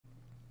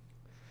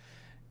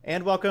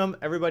And welcome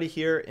everybody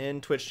here in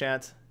Twitch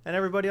chat and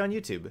everybody on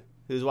YouTube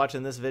who's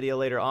watching this video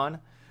later on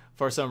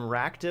for some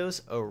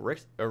Rakdos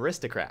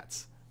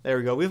Aristocrats. There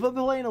we go. We've been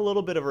playing a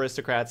little bit of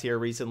Aristocrats here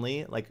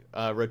recently, like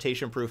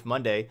Rotation Proof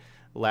Monday.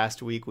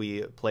 Last week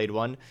we played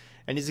one.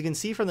 And as you can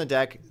see from the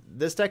deck,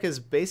 this deck is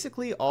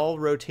basically all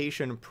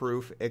rotation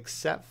proof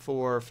except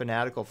for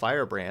Fanatical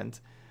Firebrand.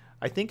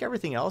 I think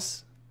everything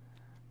else,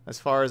 as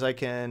far as I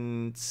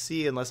can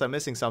see, unless I'm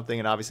missing something,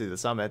 and obviously the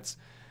summits,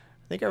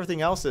 I think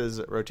everything else is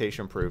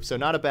rotation proof, so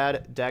not a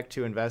bad deck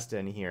to invest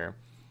in here.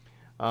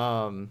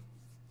 Yeah,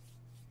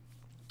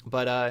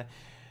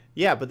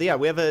 we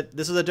have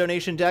this is a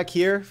donation deck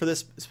here for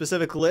this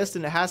specific list,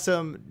 and it has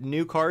some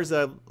new cards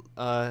that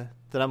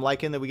I'm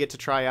liking that we get to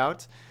try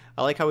out.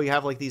 I like how we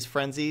have like these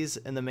frenzies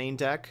in the main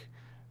deck.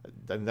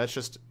 I mean, that's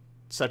just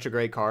such a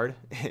great card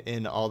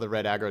in all the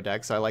red aggro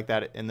decks. So I like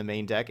that in the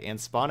main deck. And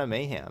Spawn of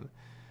Mayhem.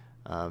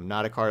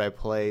 Not a card I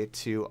play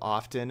too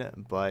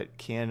often, but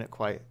can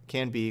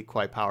be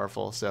quite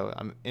powerful. So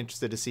I'm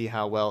interested to see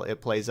how well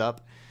it plays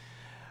up.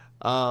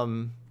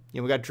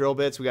 We got Drill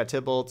Bits, we got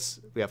Tybalts,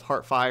 we have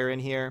Heartfire in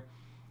here.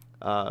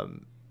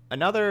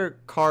 Another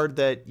card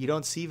that you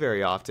don't see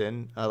very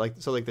often, like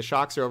the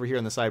shocks are over here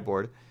on the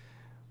sideboard.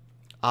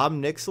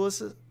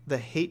 Omnixilus, the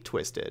Hate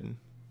Twisted.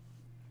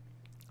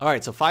 All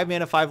right, so 5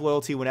 mana, 5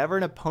 loyalty. Whenever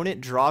an opponent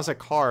draws a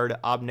card,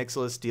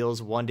 Omnixilus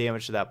deals 1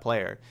 damage to that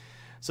player.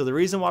 So the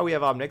reason why we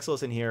have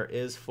Omnixilus in here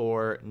is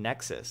for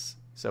Nexus.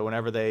 So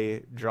whenever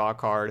they draw a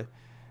card,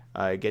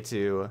 get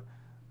to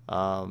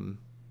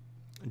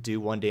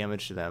do 1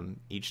 damage to them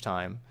each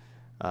time.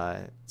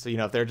 So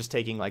if they're just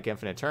taking like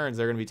infinite turns,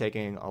 they're going to be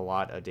taking a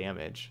lot of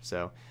damage.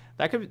 So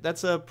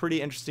that's a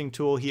pretty interesting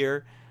tool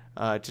here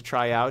to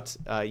try out.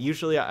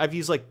 Usually I've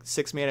used like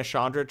 6 mana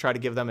Chandra to try to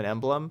give them an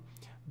emblem,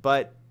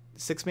 but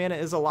 6 mana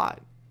is a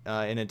lot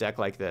in a deck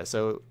like this.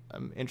 So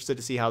I'm interested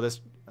to see how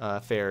this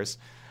fares.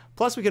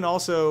 Plus, we can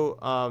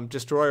also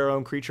destroy our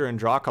own creature and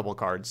draw a couple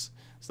cards.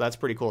 So that's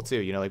pretty cool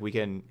too. Like we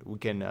can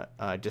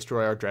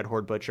destroy our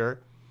Dreadhorde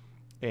Butcher,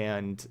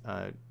 and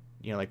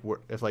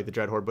if like the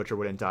Dreadhorde Butcher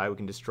wouldn't die, we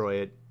can destroy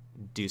it,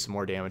 do some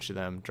more damage to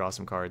them, draw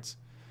some cards.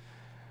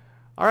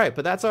 All right,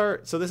 but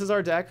so this is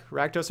our deck,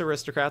 Rakdos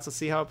Aristocrats. Let's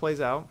see how it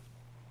plays out.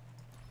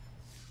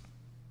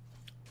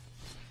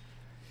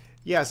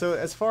 Yeah, so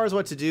as far as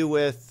what to do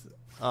with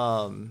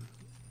Fanatical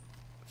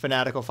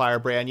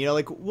Firebrand,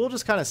 we'll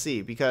just kind of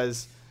see,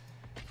 because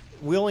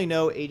we only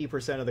know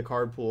 80% of the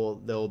card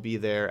pool that will be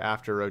there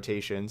after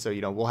rotation. So,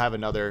 we'll have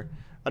another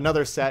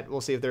set.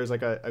 We'll see if there's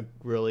like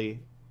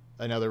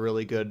another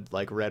really good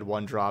like red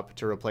 1-drop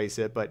to replace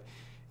it. But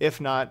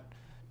if not,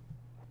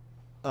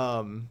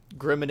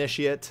 Grim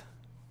Initiate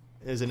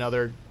is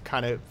another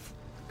kind of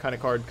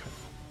card,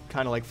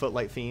 kind of like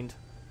Footlight Fiend.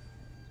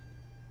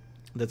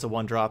 That's a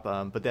 1-drop.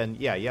 But then,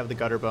 yeah, you have the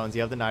Gutter Bones,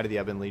 you have the Knight of the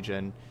Ebon Legion,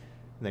 and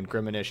then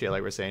Grim Initiate,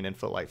 like we're saying, and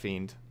Footlight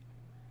Fiend.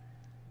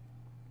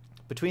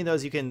 Between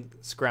those, you can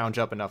scrounge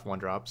up enough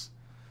 1-drops.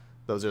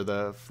 Those are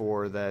the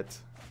 4 that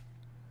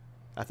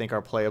I think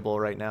are playable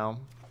right now.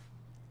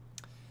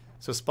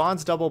 So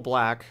Spawn's double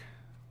black.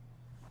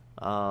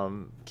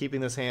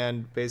 Keeping this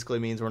hand basically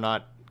means we're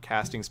not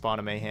casting Spawn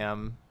of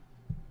Mayhem.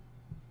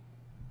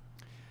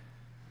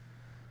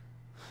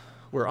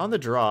 We're on the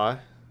draw.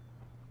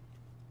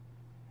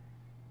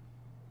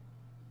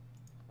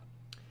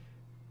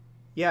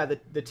 Yeah, the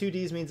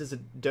 2Ds means it's a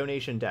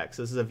donation deck.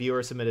 So this is a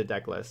viewer-submitted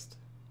deck list.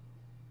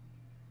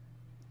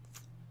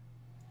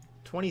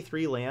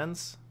 23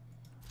 lands.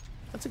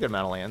 That's a good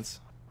amount of lands.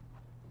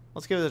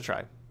 Let's give it a try.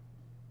 I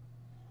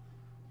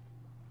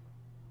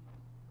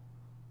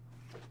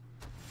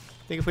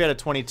think if we had a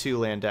 22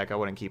 land deck, I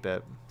wouldn't keep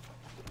it.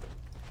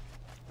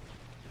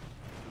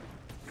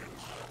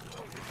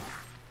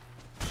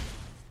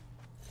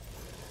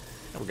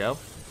 There we go.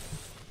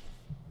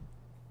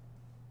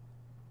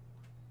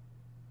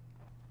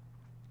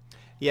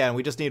 Yeah, and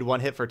we just need 1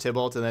 hit for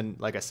Tybalt, and then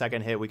like a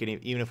second hit, we can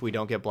even if we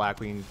don't get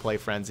black, we can play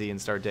Frenzy and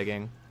start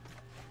digging.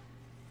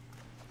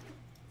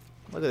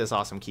 Look at this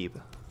awesome keep.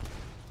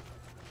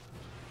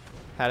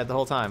 Had it the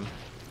whole time.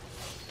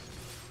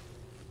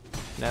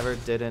 Never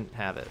didn't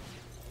have it.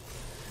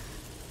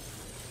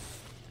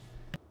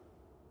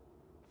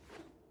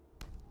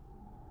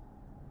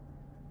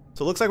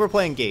 So it looks like we're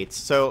playing Gates.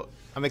 So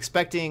I'm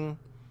expecting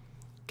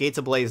Gates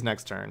Ablaze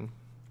next turn.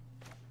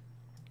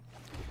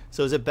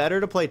 So is it better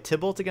to play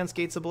Tybalt against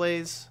Gates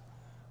Ablaze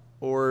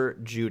or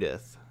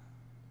Judith?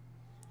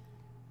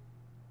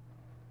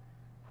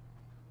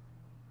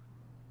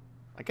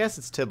 I guess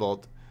it's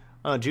Tybalt.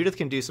 Oh, Judith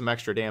can do some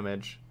extra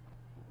damage.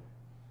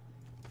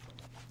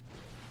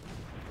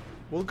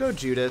 We'll go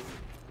Judith.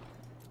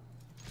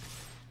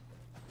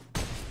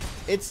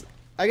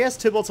 I guess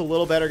Tybalt's a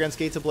little better against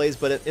Gates Ablaze,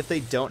 but if they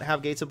don't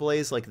have Gates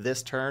Ablaze, like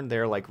this turn,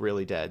 they're like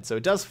really dead. So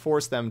it does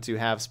force them to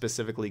have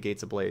specifically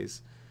Gates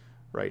Ablaze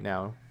right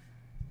now.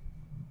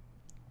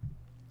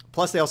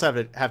 Plus, they also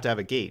have to have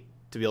a gate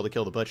to be able to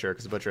kill the Butcher,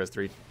 because the Butcher has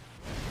 3.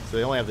 So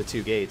they only have the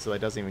 2 gates, so that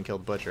doesn't even kill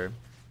the Butcher.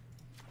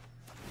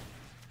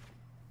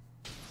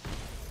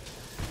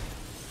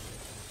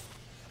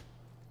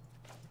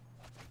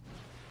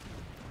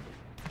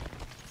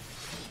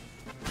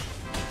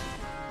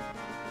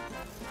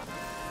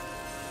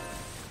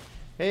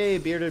 Hey,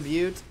 Bearded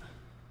Butte.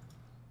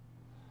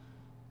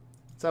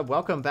 What's up?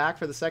 Welcome back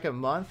for the second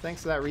month.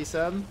 Thanks for that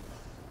resub.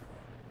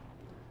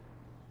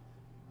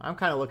 I'm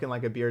kind of looking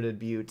like a Bearded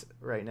Butte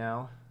right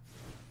now.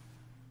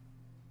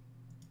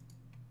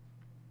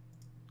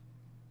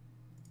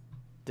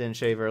 Didn't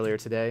shave earlier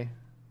today.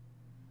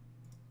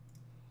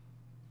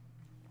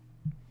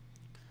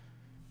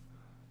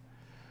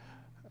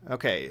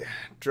 Okay,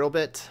 drill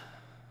bit.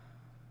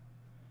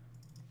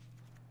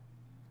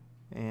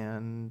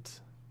 And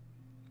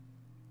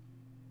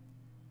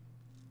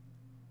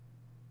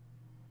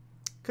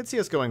could see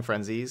us going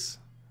frenzies.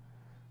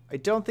 I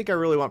don't think I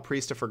really want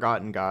Priest of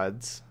Forgotten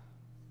Gods.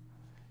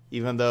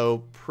 Even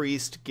though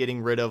Priest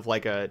getting rid of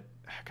like a...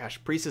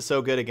 Gosh, Priest is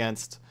so good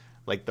against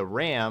like the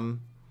Ram,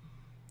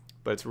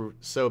 but it's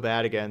so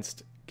bad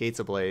against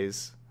Gates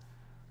Ablaze.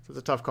 So it's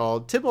a tough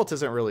call. Tybalt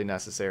isn't really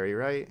necessary,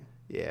 right?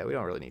 Yeah, we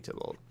don't really need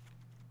Tybalt.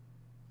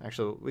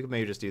 Actually, we could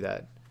maybe just do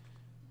that.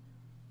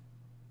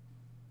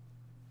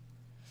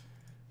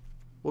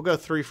 We'll go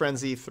 3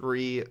 Frenzy,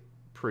 3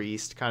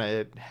 Priest. Kind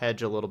of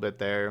hedge a little bit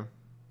there.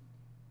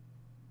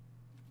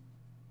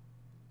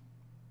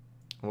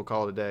 We'll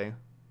call it a day.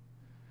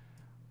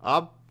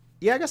 Ob,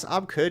 yeah, I guess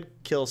Ob could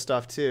kill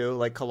stuff too,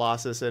 like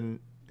Colossus and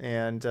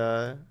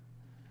yeah,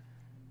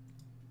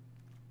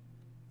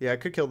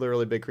 it could kill the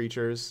really big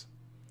creatures.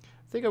 I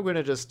think I'm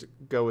gonna just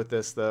go with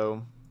this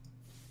though.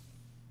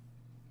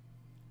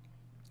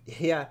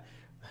 Yeah,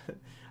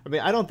 I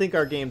mean, I don't think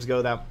our games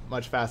go that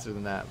much faster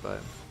than that, but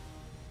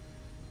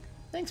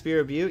thanks,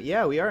 Beer Butte.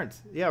 Yeah, we aren't.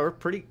 Yeah,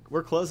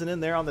 we're closing in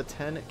there on the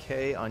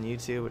 10K on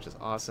YouTube, which is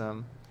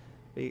awesome.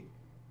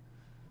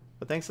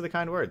 But thanks for the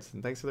kind words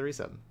and thanks for the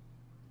resub.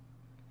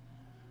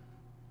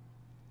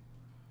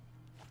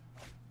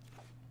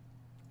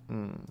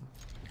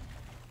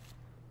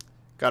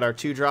 Got our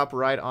 2-drop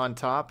right on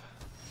top.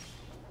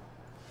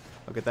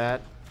 Look at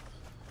that.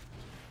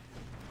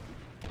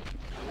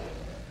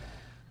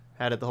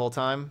 Had it the whole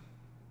time.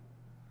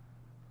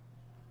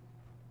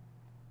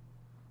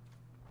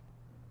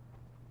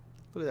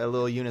 Look at that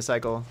little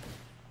unicycle.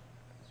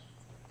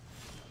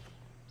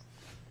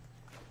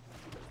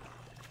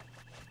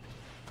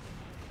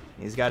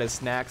 He's got his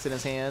snacks in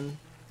his hand.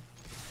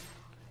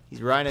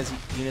 He's riding his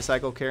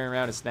unicycle, carrying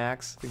around his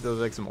snacks. I think those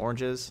are like some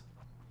oranges.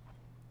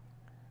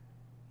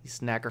 He's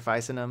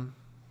snackerficing them.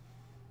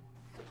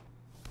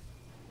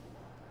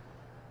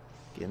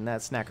 Getting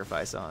that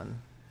snackerfice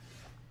on.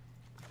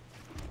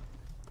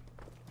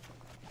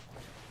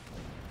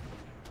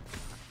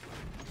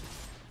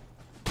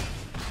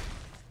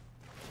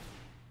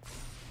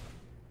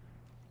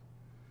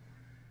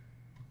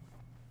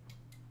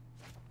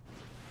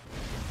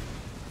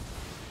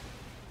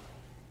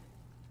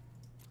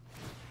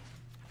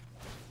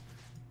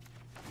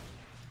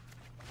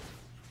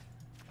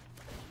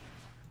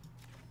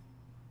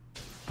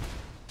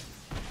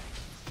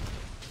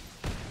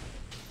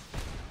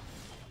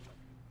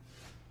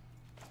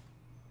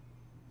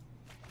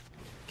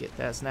 Get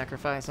that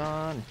snackerfice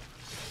on.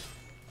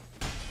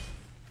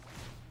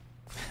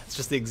 It's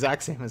just the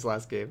exact same as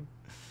last game.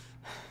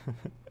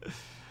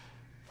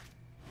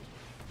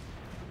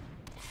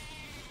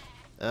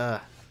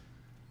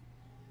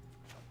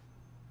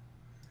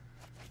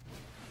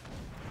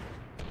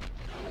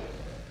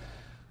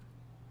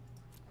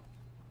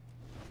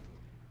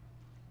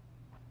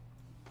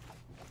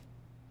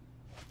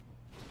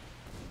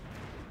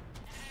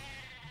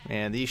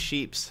 Man, these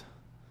sheeps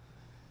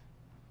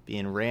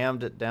being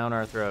rammed down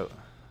our throat.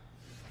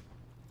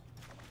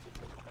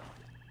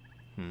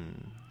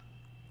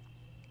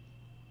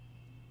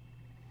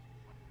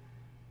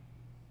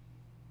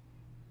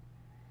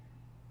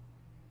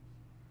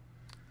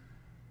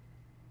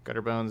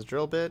 Gutterbones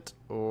drill bit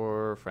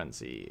or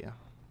frenzy?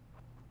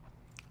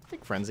 I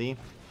think frenzy.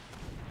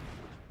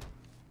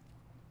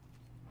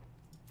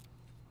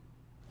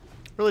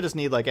 Really just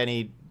need like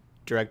any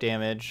direct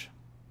damage.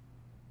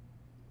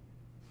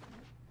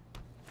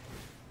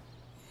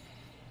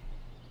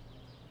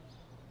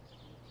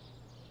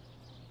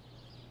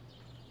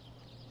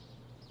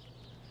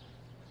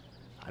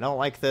 I don't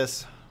like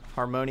this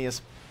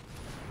Harmonious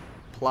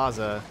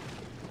Plaza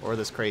or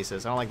this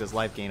Krasis. I don't like this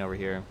life gain over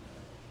here.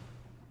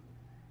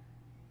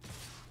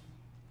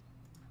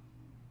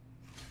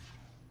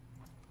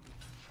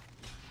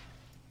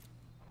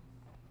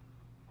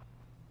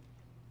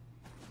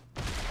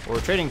 Well,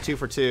 we're trading 2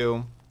 for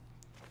 2.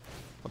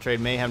 I'll trade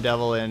Mayhem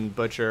Devil and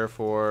Butcher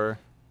for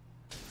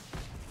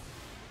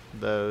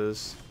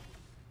those.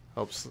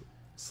 Helps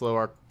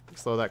slow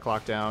that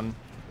clock down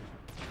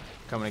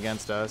coming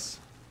against us.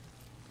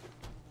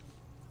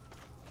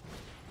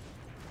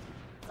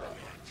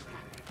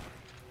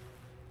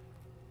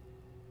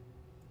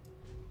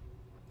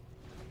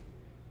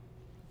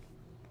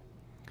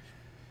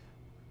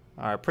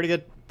 All right, pretty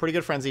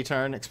good frenzy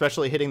turn,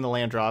 especially hitting the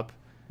land drop.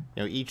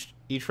 You know, each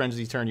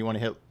frenzy turn you want to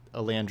hit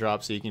a land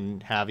drop so you can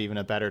have even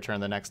a better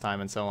turn the next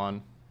time and so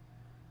on.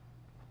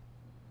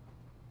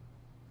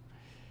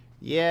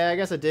 Yeah, I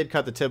guess I did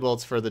cut the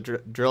Tybalts for the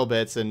drill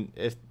bits, and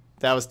if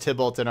that was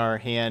Tybalt in our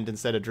hand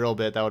instead of Drill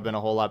Bit, that would have been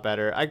a whole lot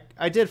better.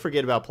 I did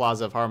forget about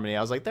Plaza of Harmony.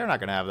 I was like, they're not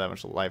going to have that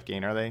much life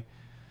gain, are they?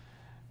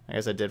 I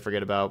guess I did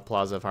forget about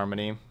Plaza of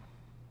Harmony.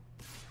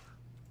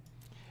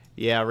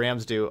 Yeah,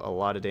 Rams do a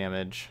lot of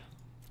damage.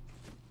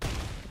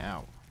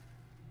 Ow.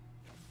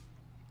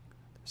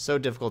 So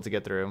difficult to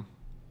get through.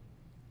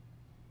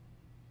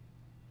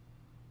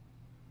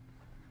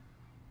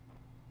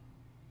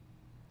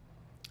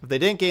 If they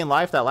didn't gain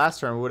life that last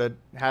turn, we would have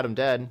had him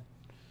dead.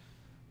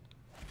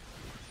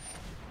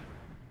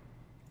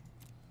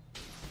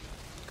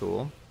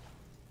 Cool.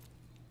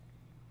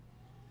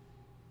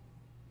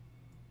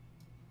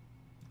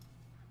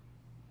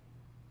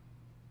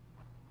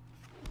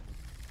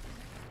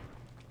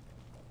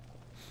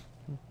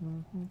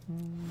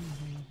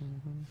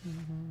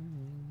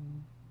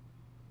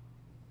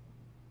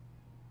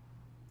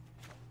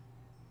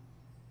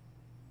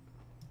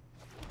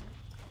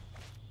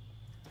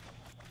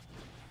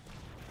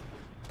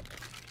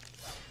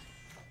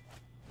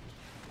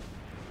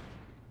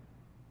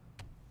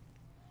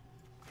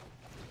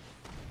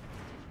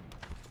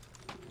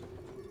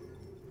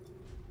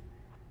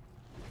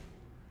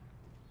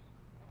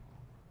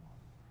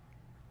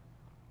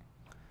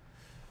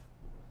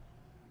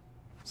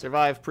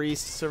 Survive,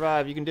 priest.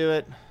 Survive. You can do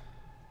it.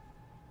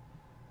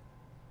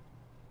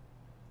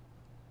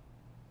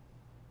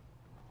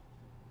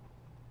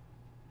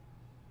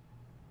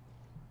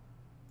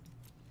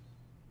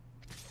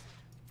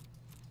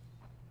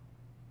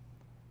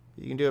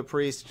 You can do it,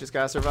 priest. Just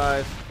gotta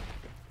survive.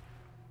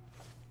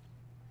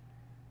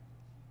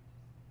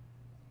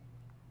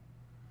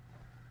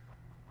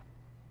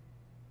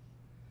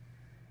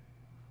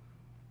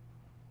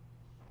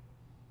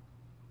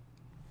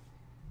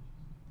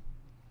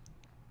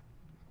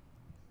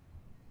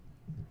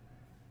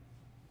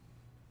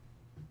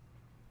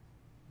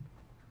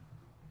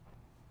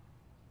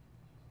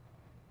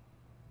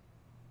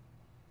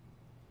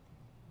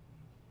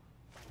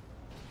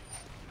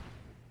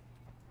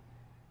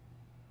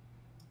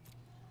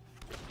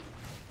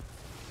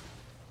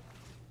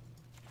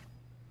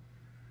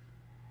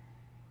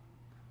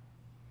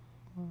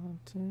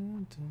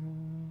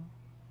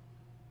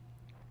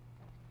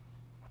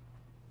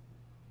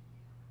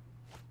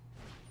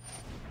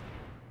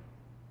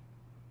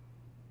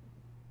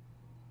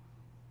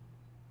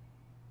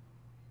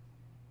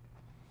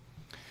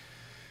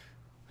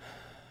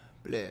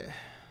 Bleh.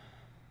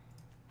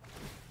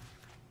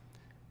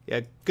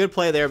 Yeah, good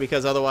play there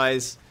because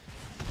otherwise...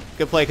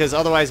 Good play because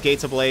otherwise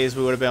Gates Ablaze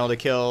we would have been able to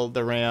kill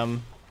the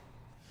Ram.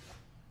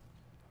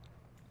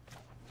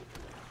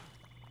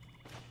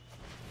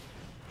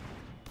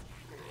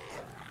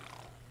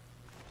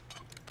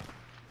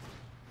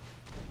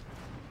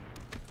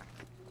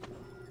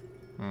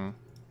 I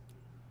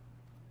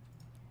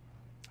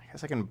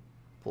guess I can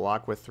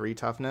block with 3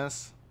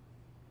 toughness.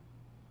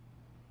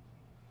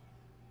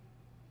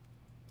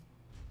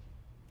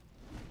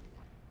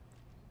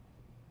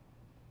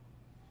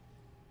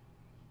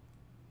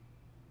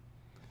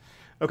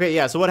 Okay,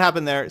 yeah, so what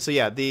happened there? So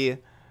yeah, the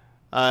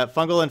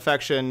fungal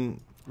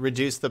infection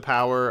reduced the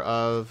power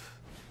of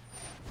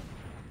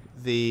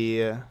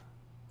the...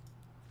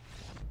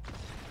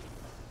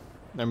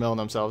 They're milling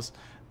themselves.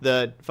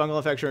 The fungal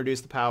infection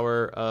reduced the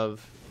power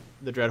of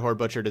the Dreadhorde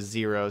Butcher to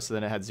 0, so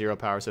then it had 0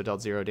 power, so it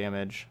dealt 0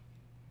 damage.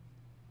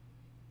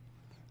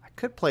 I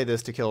could play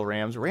this to kill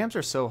Rams. Rams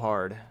are so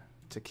hard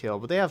to kill,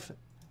 but they have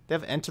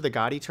Enter the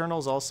God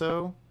Eternals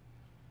also.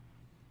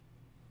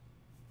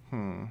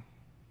 Maybe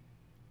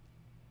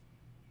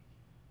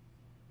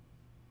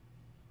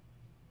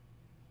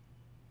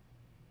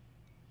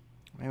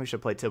we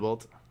should play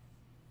Tybalt.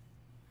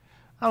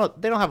 I don't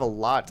know, they don't have a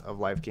lot of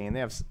life gain. They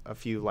have a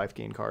few life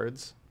gain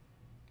cards.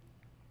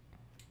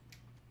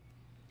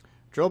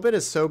 Drill Bit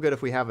is so good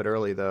if we have it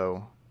early, though.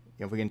 You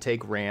know, if we can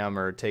take Ram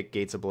or take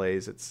Gates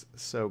Ablaze, it's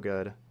so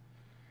good.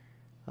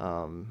 We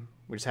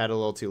just had it a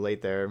little too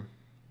late there.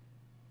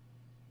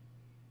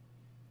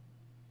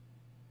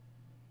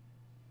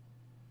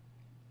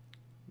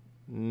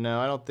 No,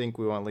 I don't think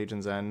we want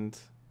Legion's End.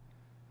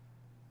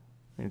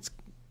 I mean,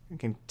 we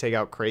can take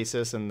out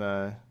Krasis and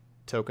the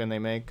token they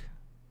make.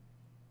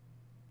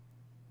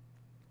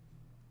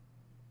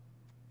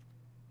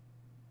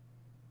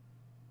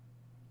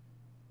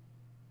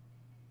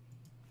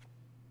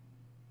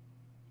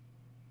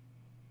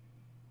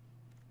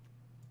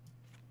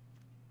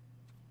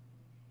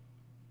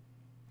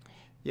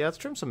 Yeah, let's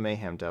trim some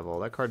Mayhem Devil.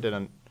 That card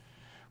didn't...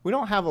 We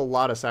don't have a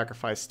lot of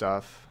sacrifice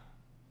stuff.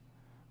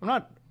 I'm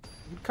not...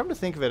 Come to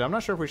think of it, I'm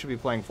not sure if we should be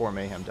playing 4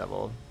 Mayhem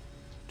Devil.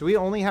 Do we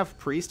only have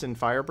Priest and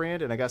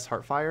Firebrand and I guess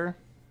Heartfire?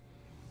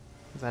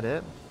 Is that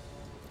it?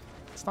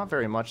 It's not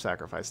very much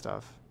sacrifice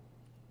stuff.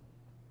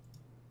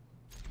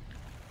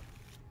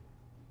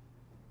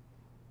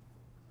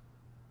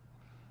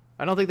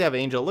 I don't think they have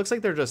Angel. It looks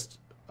like they're just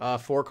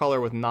 4-color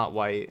with not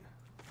white.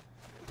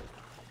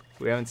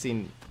 We haven't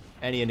seen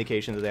any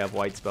indication that they have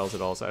white spells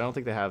at all, so I don't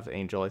think they have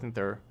Angel. I think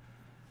they're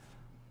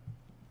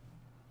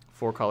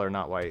 4-color,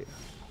 not white.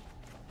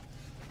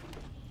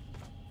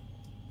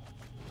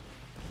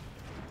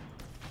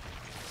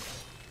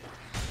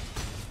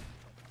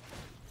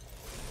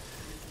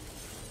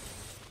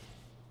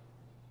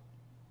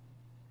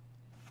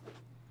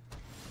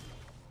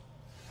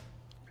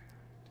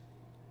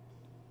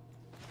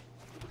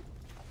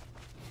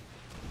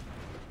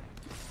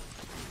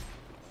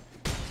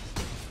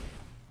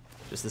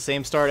 Just the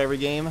same start every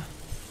game.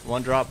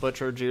 1-drop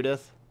Butcher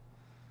Judith.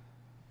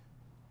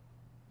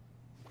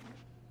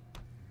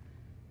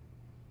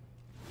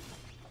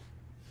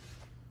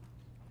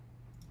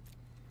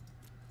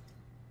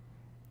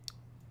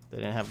 They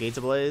didn't have Gates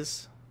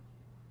Ablaze.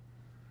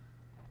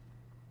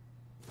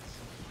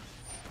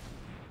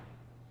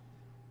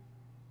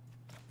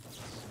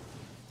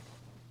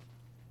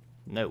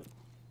 No.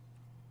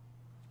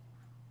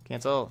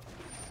 Cancel.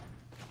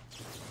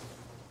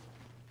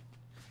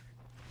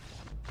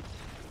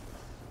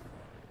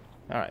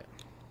 All right.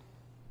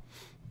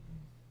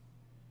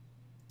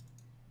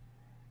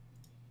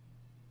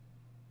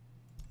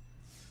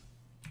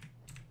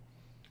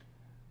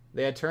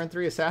 They had turn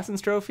 3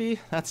 Assassin's Trophy?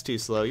 That's too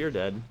slow. You're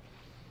dead.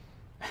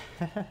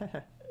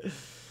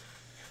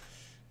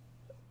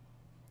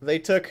 They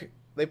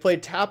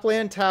played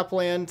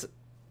Tapland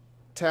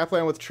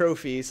with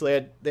Trophy, so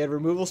they had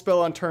removal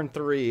spell on turn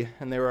 3,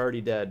 and they were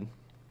already dead.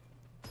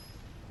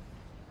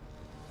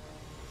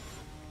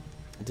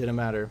 It didn't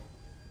matter.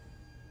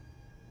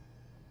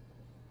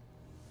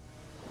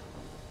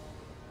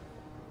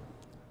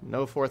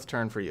 No 4th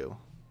turn for you.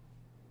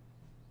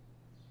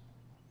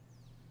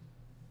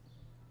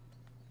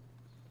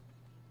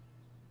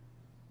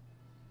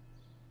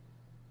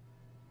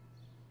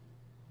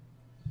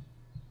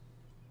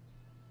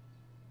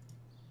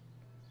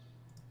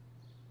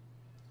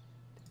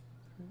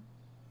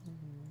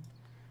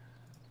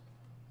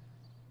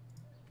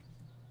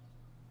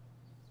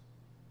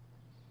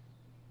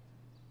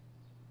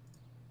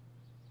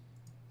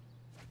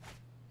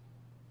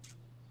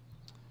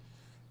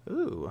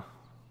 Ooh.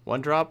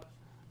 1-drop,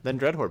 then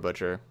Dreadhorde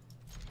Butcher.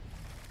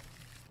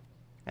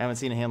 I haven't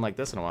seen a hand like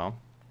this in a while.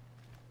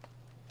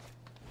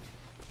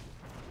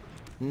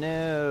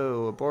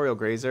 No, Boreal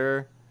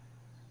Grazer.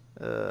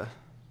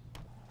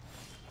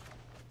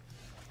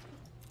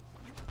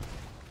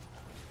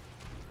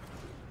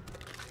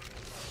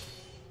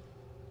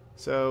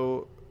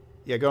 So,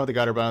 yeah, going with the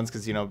Gutter Bones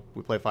because, you know,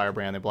 we play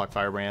Firebrand. They block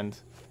Firebrand.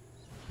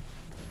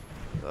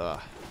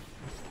 Ugh.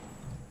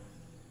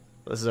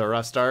 This is a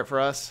rough start for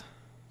us.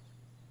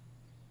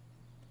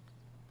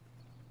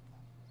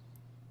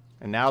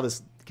 And now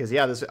this, because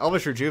yeah, this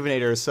Elvish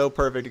Rejuvenator is so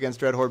perfect against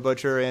Dreadhorde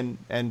Butcher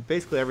and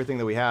basically everything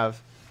that we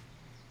have.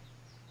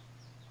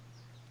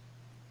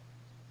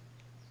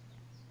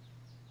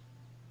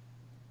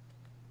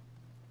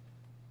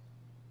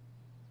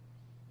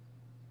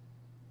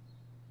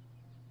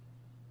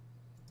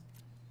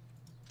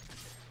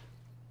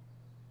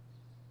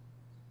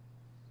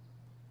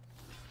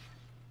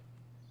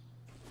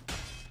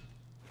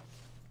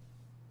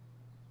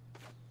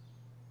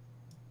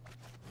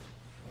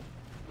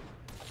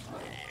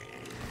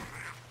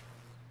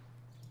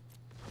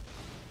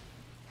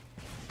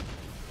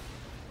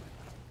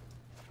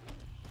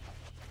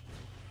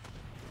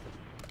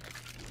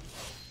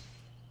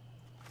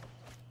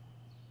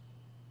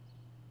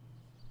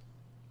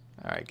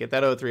 All right, get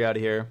that O3 out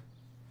of here.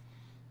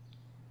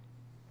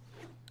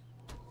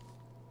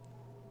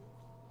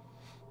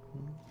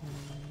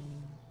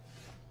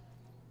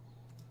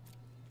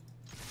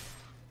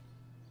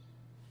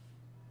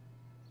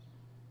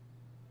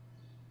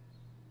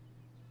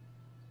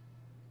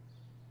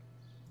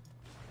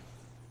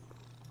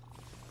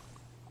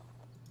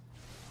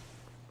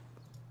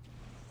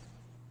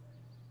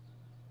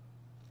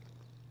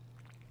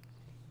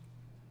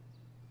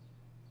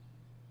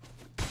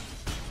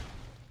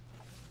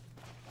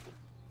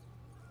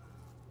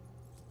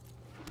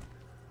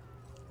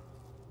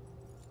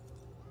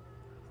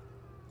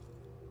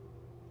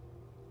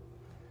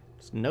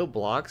 No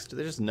blocks? Do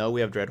they just know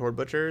we have Dreadhorde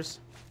Butchers?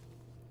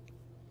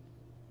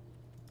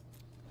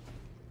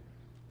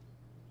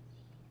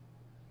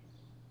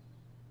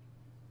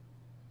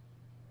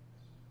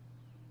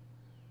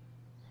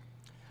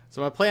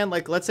 So my plan,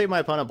 like, let's say my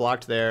opponent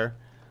blocked there.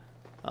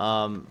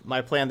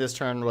 My plan this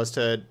turn was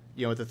to,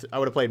 you know, I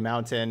would have played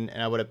Mountain,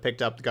 and I would have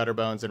picked up the Gutter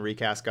Bones and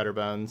recast Gutter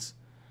Bones.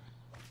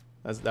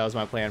 That was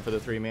my plan for the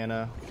 3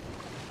 mana.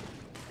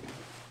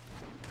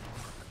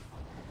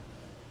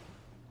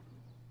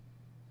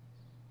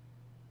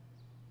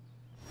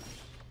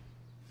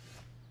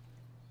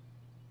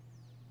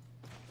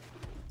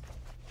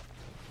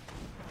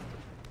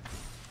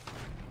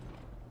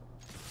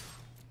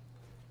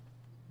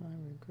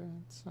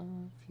 Regrets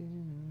of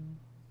you.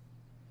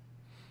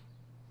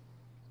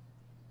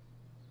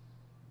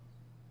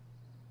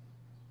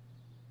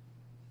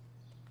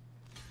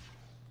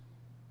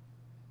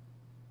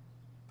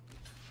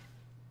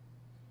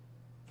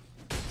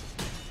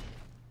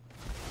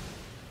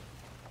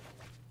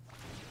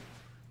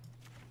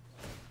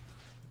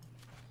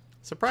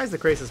 Surprised the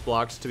Krasis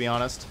blocked, to be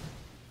honest.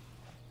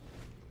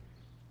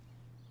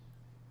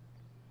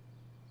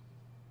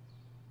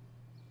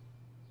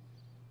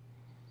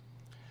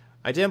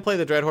 I didn't play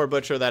the Dreadhorde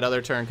Butcher that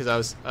other turn because I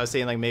was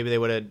saying like maybe they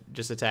would have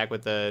just attacked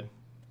with the.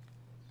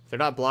 If they're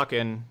not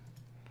blocking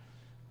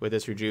with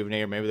this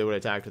Rejuvenator, maybe they would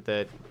have attacked with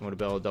it. Would have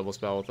been able to double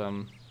spell with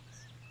them.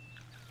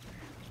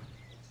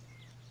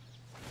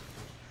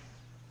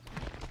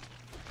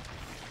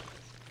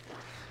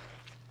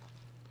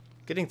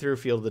 Getting through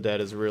Field of the Dead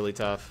is really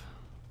tough.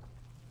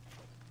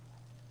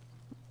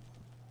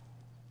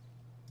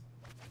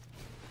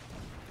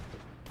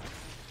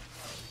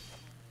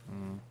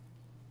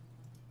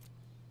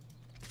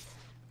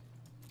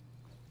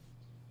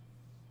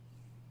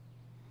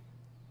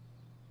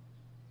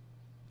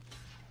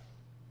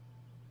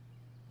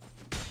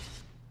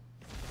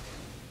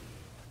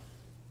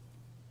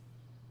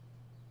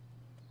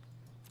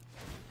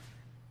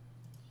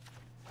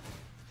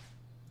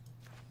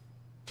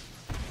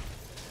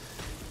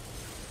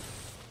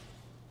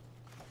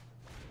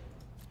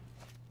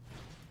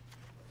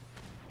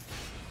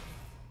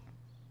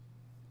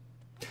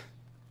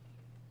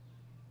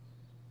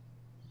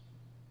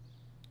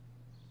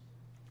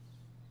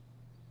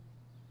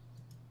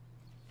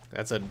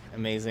 That's an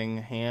amazing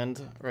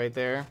hand right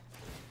there.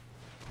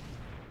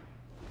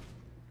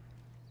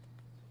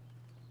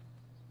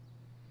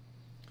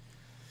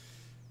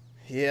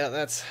 Yeah,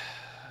 that's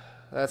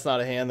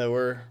not a hand that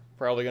we're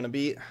probably going to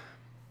beat.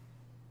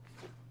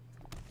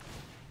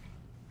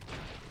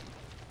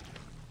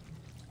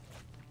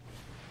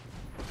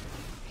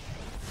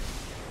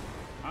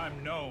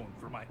 I'm known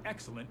for my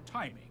excellent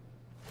timing.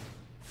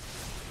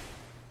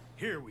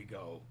 Here we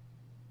go.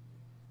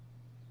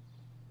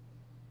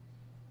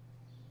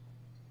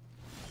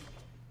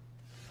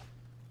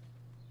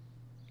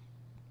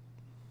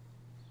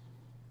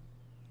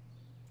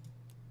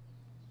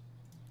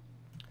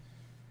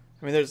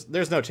 I mean,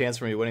 there's no chance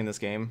for me winning this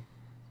game.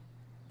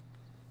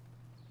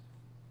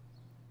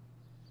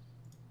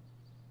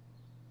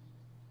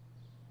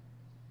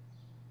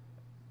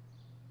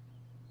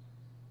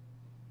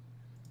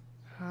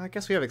 I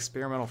guess we have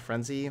Experimental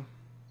Frenzy.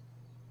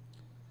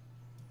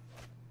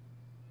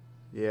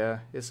 Yeah,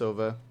 it's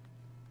over.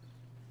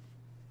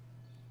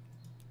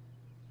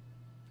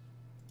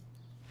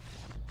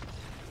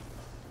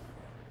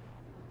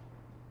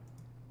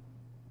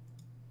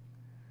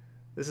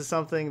 This is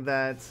something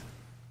that...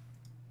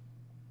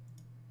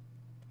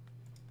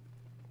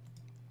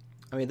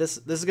 I mean, this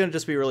is gonna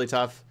just be really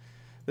tough.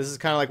 This is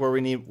kind of like where we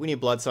need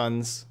Blood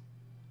Suns.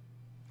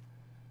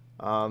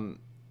 That's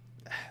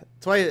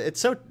why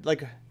it's so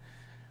like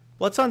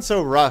Blood Sun's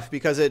so rough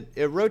because it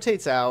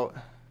rotates out,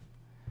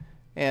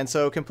 and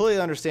so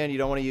completely understand you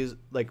don't want to use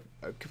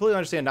completely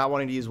understand not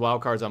wanting to use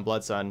wild cards on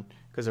Blood Sun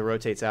because it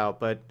rotates out.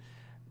 But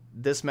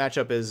this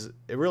matchup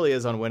it really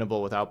is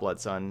unwinnable without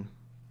Blood Sun.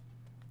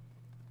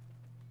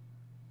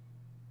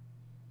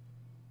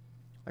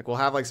 Like we'll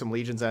have like some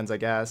Legion's Ends, I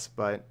guess,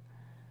 but.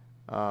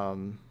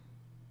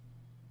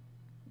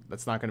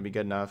 That's not going to be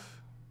good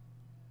enough.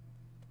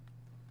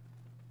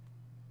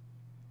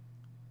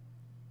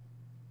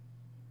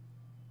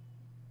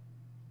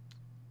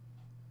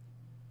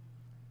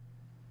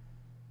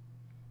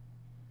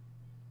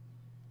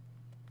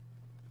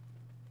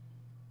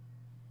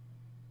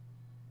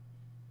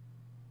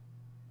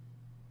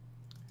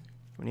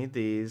 We need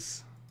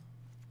these.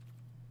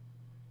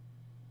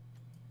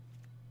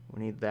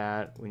 We need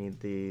that. We need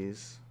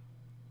these.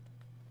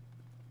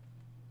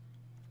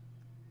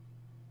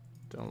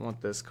 Don't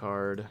want this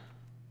card.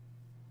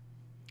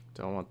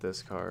 Don't want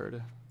this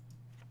card.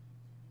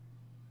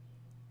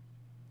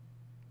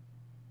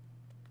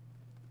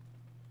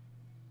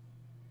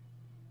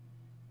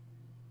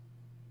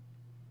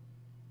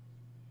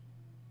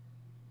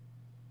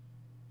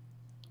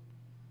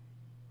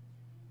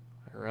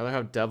 I'd rather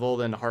have Devil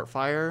than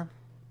Heartfire.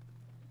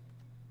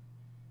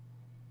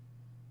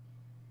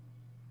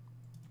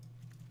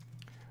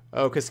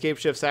 Oh, because Scape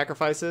Shift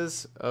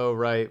sacrifices? Oh,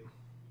 right.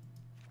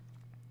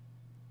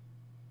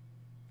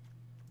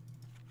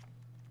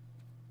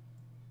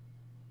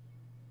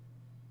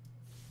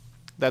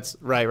 That's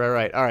right.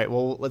 All right,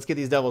 well, let's get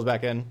these devils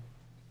back in.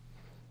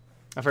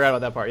 I forgot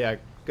about that part. Yeah,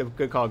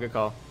 good call, good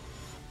call.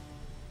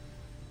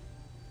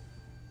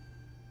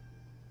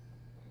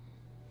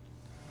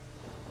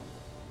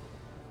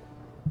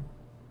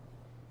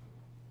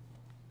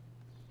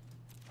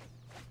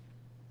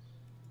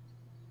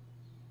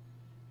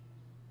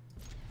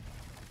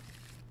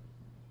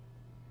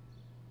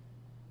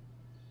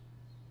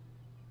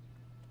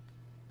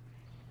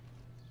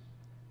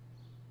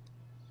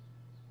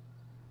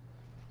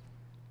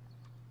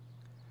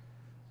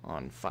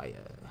 On fire.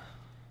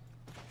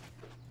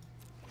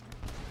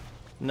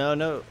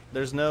 No,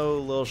 there's no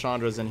little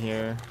Chandras in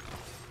here.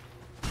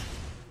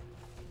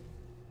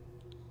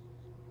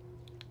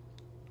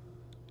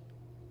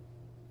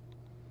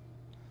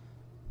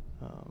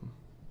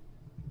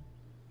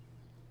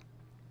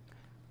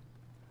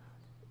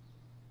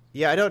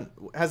 Yeah, I don't...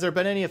 Has there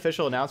been any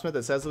official announcement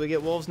that says that we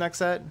get wolves next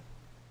set?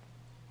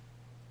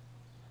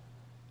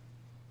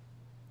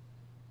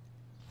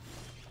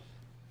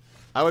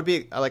 I would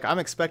be... Like, I'm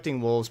expecting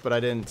wolves, but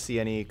I didn't see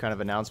any kind of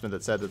announcement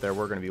that said that there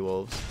were going to be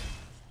wolves.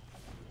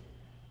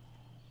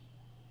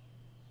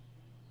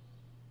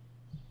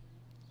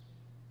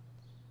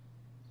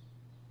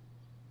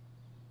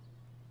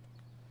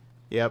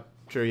 Yep,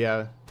 true,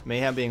 yeah.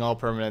 Mayhem being all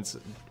permanents,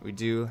 we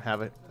do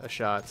have a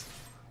shot.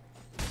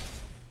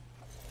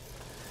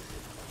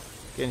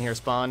 Get in here,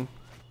 spawn.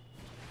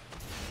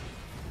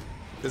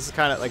 This is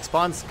kind of like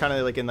spawn's kind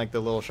of like in like the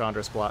little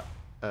Chandra spot,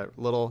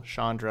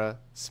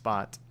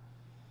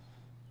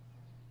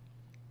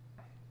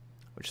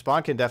 which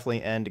spawn can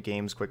definitely end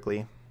games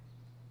quickly.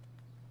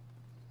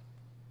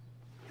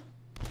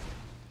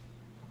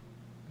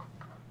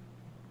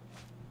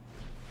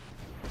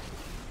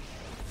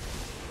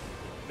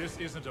 This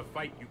isn't a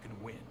fight you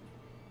can win.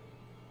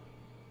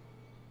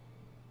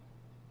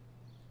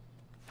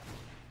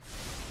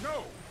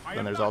 No, I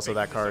Then there's am not also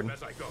that making card.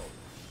 this up as I go.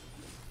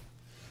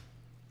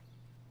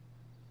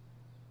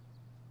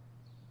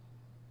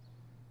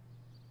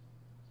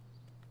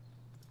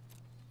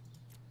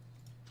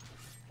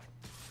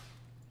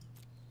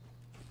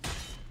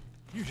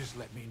 You just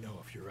let me know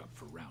if you're up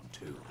for round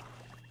 2.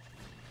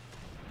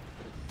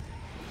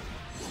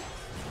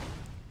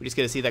 We just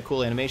get to see that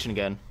cool animation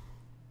again.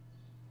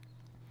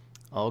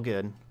 All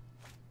good.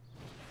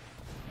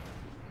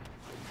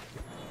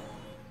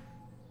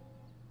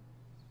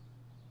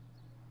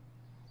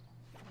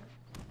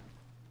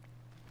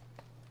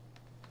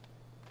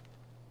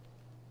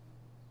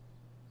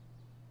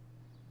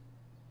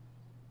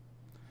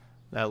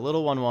 That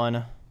little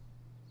 1/1.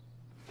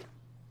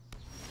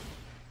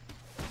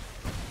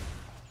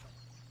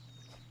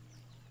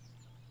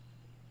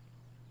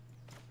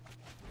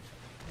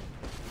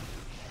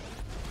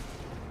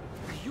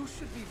 You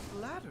should be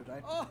flattered.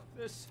 Oh,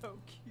 they're so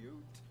cute.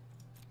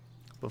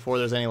 Before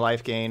there's any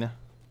life gain.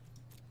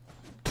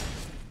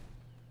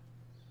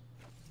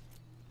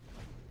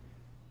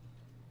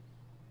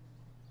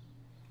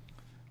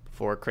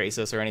 Before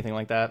Krasis or anything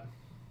like that.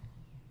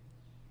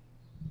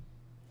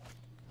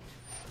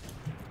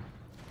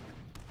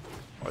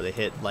 Or they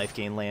hit life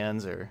gain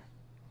lands or...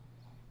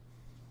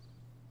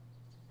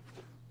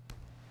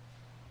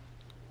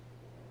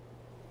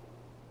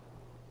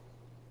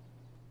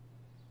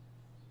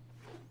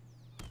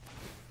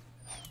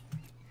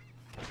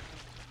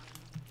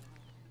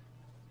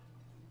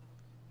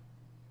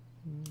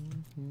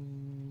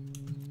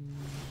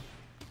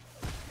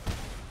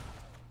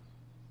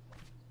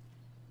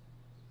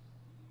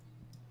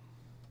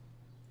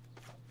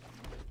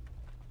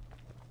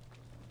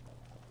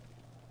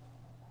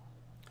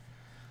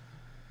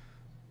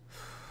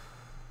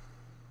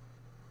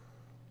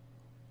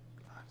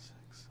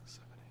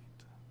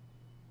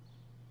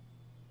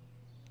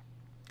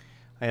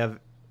 I have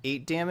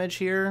 8 damage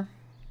here.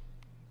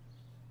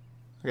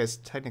 I guess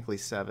technically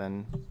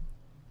 7.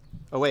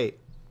 Oh, wait.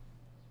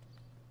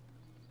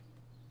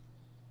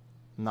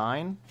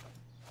 9?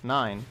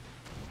 9.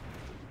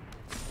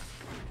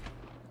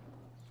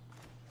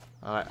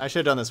 I should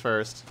have done this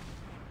first.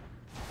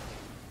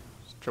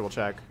 Just triple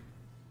check.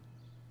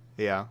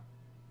 Yeah.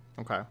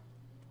 Okay.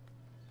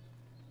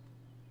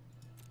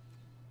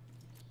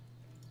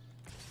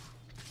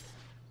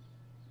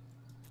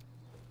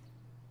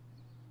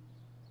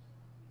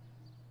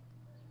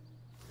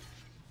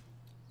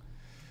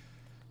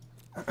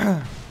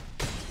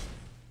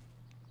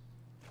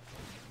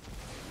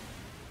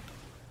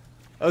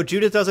 Oh,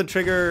 Judith doesn't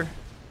trigger...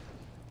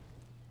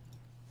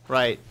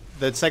 Right.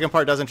 The second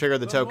part doesn't trigger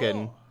the token.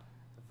 more,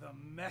 the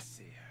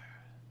messier.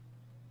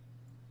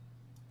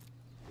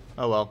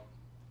 Oh well.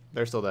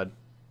 They're still dead.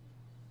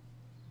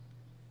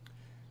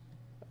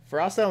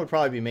 Frostdown would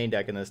probably be main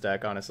deck in this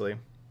deck, honestly.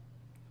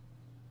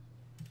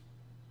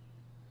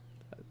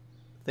 I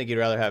think you'd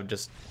rather have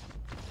just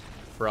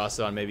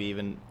Frostdown maybe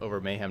even over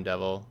Mayhem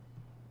Devil,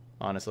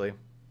 honestly.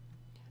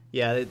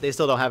 Yeah, they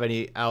still don't have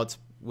any outs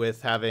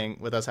with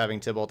us having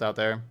Tybalt out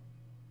there.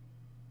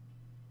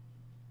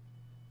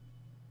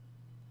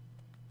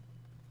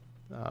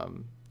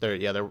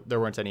 There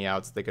weren't any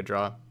outs they could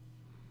draw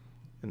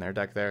in their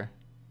deck there,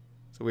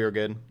 so we were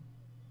good.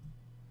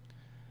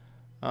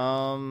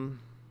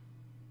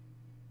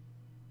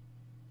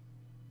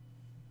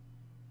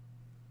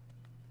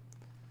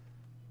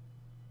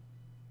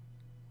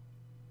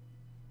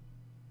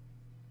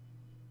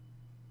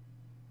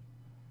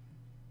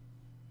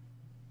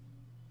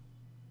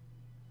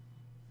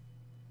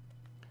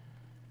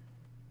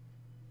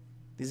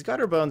 These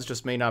gutter bones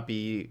just may not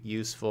be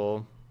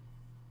useful.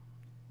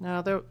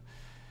 No, they're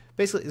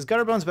basically, is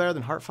gutter bones better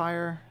than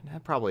Heartfire?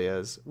 That probably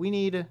is. We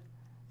need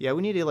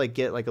to like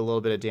get like a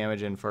little bit of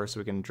damage in first so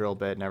we can drill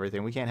bit and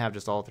everything. We can't have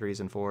just all 3s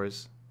and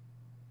 4s.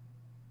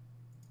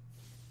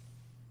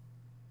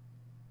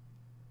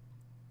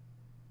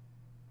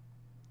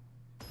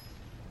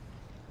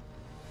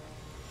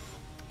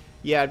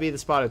 Yeah, it'd be the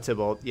spot of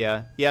Tybalt.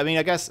 Yeah. I mean,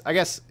 I guess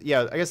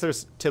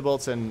there's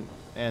Tybalts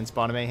and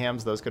Spawn of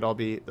Mayhems. Those could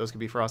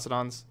be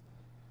Frostodons.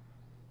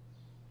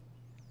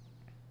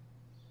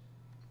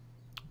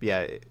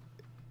 Yeah,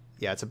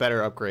 it's a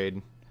better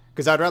upgrade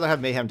because I'd rather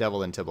have Mayhem Devil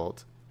than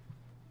Tybalt.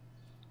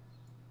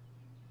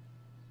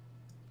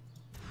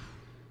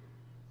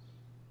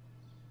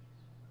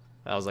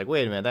 I was like,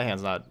 wait a minute, that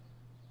hand's not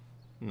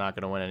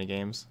gonna win any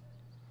games.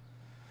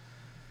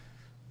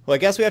 Well, I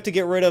guess we have to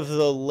get rid of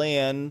the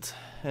land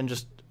and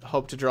just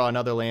hope to draw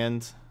another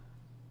land.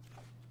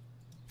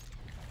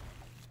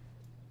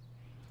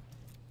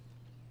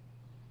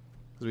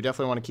 Because we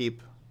definitely want to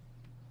keep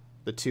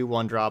the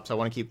 2/1 drops. I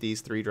want to keep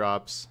these 3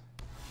 drops.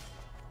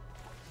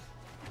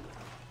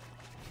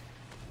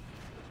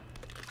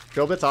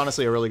 Drill bit's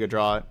honestly a really good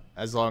draw.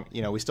 As long,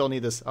 you know, we still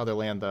need this other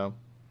land though.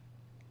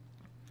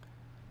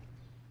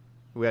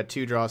 We had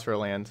 2 draws for a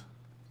land.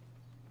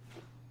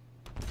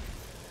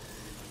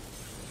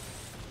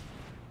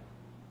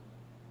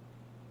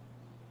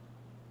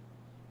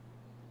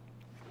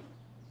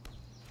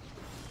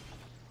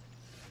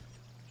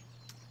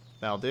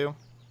 That'll do.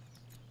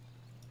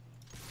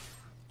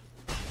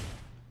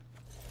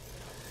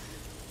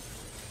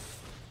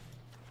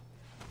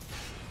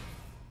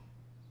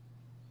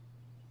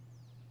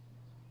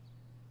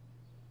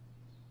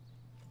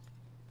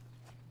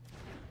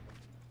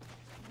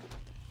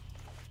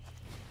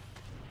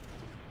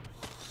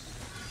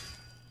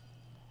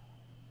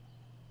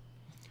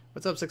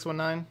 What's up,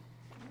 619?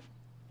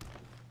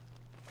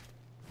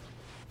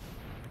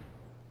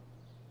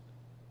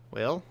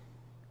 Well,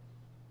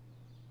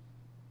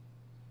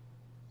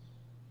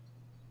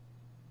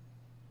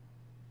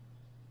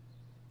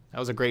 that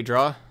was a great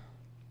draw.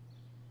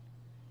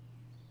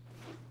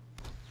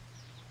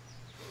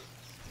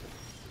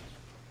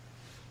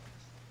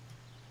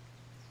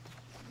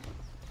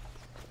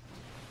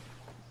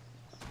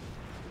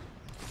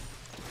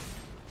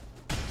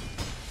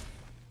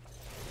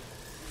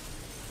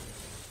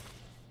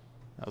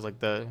 That was like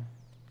that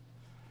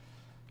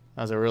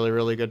was a really,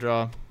 really good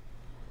draw.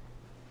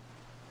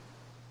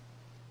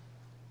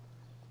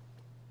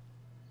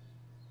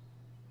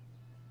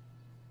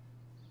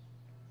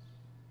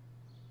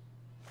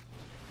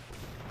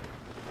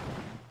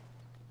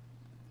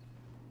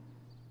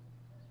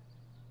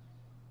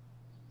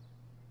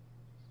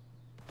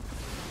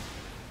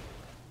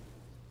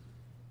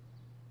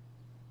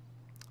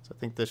 So I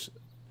think this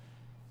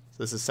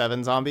is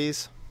 7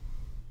 zombies.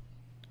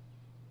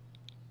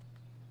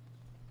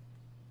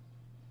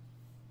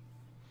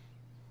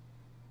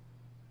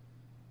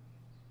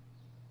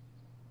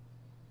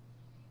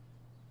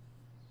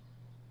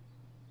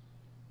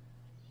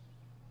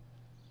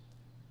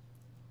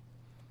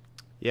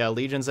 Yeah,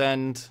 Legion's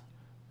End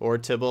or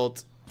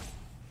Tybalt.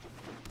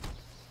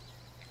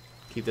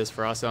 Keep this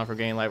Frost on for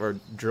gaining life, or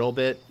Drill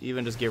Bit.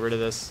 Even just get rid of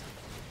this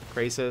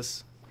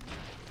Krasis.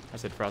 I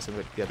said Frost,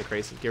 but yeah, the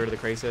Krasis. Get rid of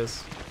the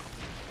Krasis.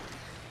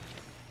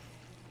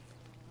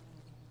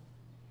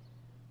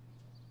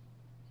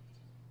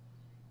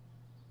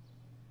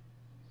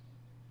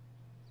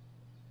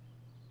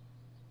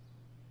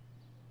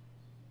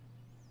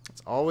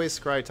 It's always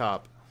Scry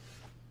Top.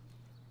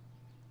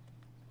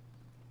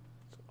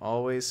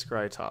 Always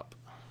Scry Top.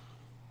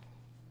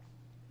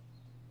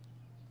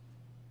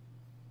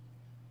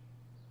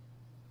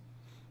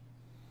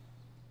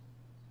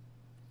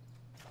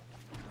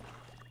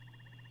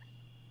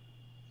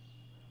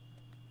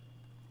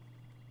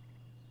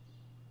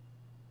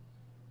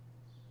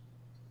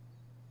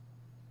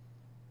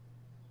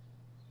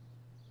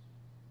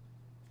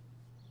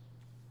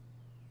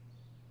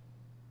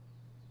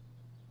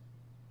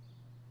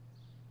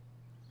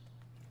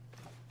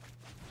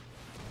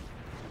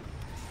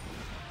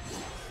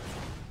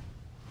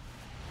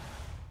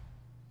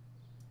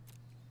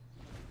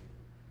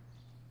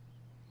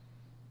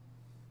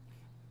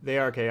 They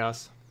are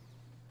chaos.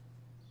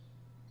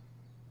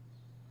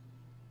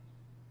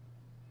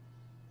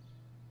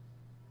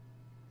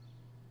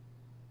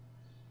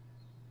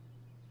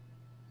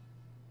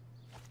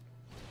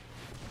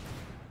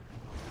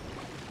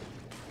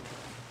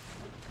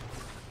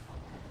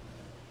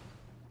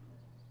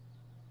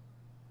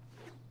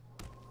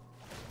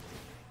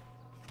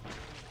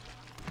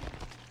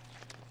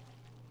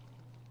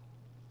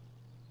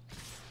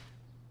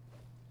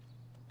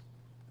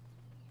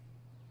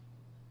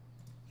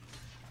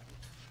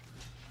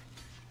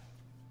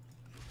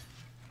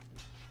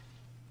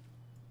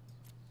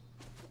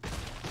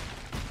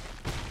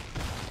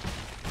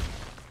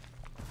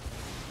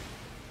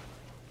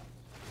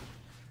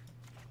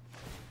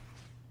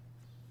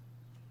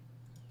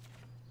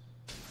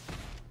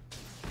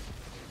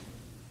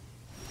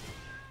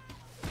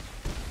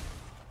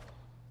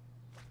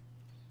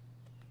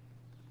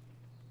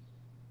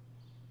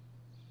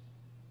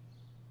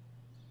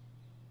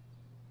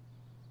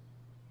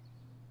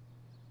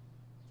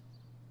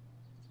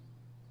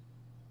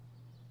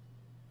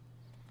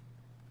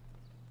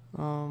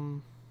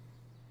 Um.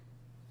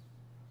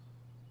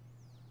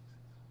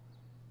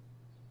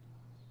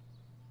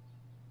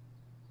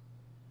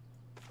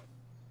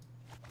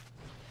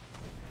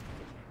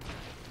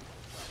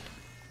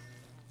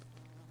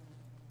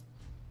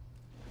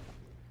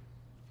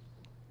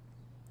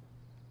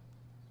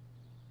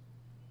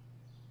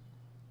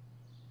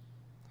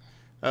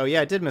 Oh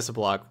yeah, I did miss a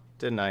block,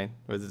 didn't I?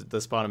 With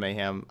the Spawn of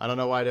Mayhem. I don't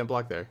know why I didn't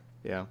block there.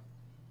 Yeah.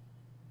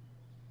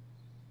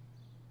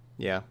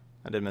 Yeah,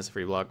 I did miss a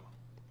free block.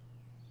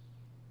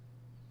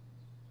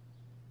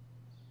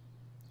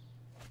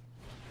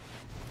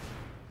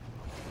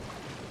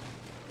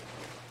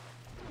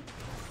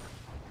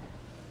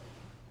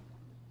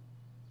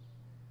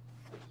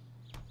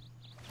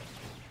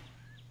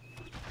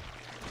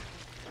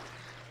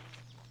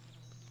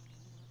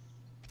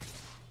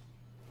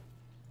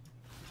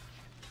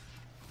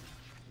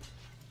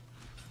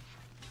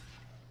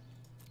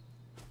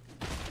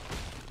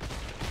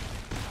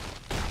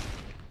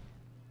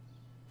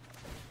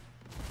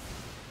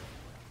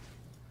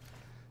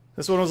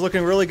 This one was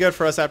looking really good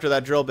for us after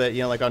that drill bit,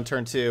 you know, like on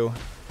turn 2.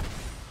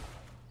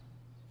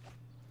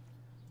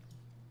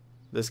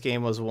 This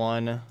game was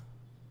won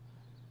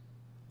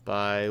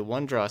by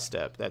 1 draw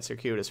step, that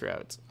circuitous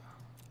route.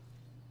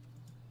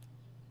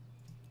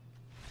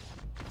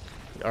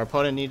 Our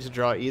opponent needs to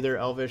draw either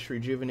Elvish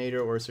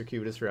Rejuvenator or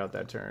Circuitous Route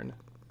that turn.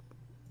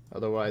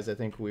 Otherwise, I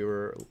think we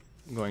were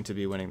going to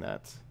be winning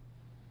that.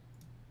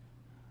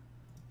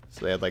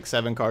 So they had like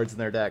 7 cards in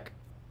their deck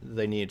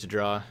they needed to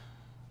draw.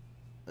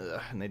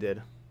 And they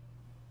did.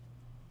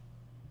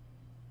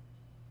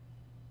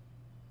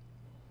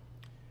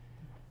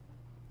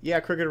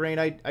 Yeah, Crooked Rain,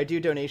 I do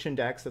donation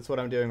decks. That's what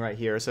I'm doing right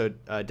here. So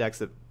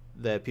decks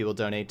that people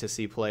donate to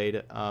see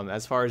played.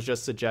 As far as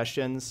just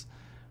suggestions,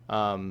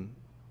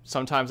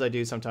 sometimes I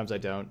do, sometimes I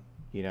don't,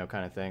 you know,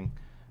 kind of thing.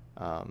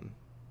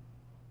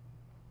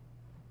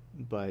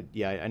 But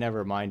yeah, I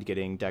never mind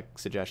getting deck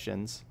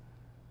suggestions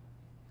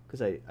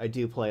because I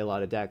do play a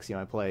lot of decks. You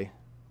know, I play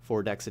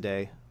 4 decks a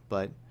day,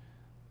 but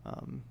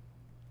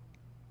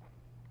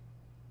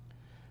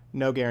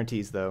no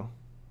guarantees though.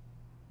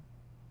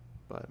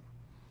 But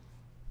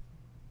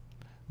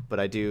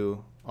I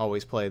do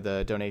always play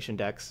the donation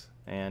decks,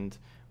 and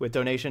with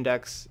donation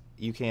decks,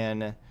 you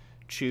can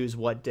choose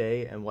what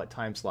day and what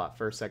time slot,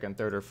 first, second,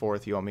 third, or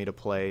fourth, you want me to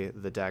play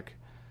the deck.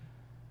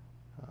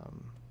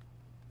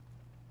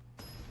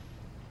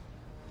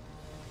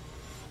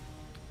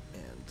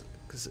 And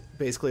because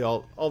basically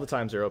all the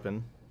times are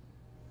open.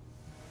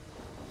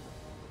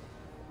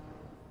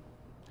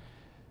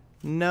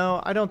 No,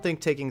 I don't think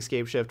taking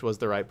Scapeshift was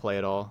the right play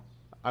at all.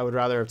 I would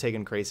rather have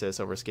taken Krasis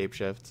over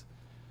Scapeshift.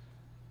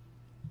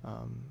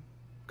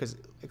 Because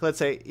like, let's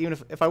say even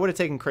if I would have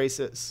taken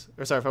Krasis,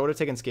 or sorry, if I would have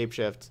taken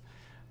Scapeshift,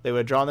 they would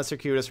have drawn the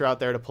Circuitous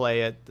Route there to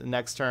play it. The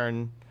next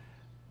turn,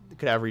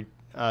 could have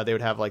they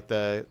would have like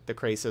the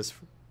Krasis,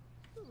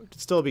 would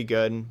still be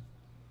good.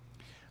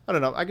 I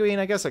don't know. I mean,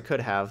 I guess I could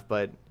have,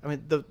 but I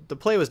mean, the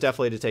play was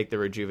definitely to take the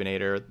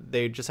Rejuvenator.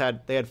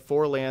 They had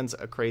 4 lands,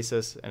 a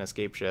Krasis, and a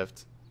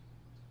Scapeshift,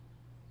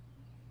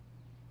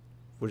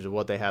 which is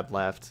what they had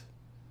left.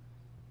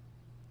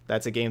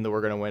 That's a game that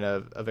we're going to win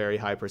a very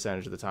high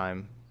percentage of the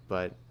time,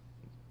 but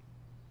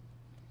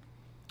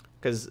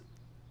because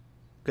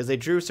they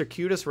drew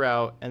Circuitous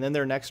Route, and then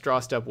their next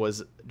draw step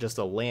was just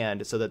a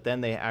land, so that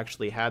then they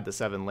actually had the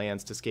 7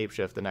 lands to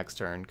Scapeshift the next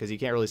turn, because you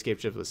can't really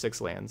Scapeshift with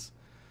 6 lands.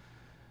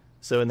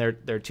 So in their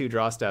 2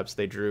 draw steps,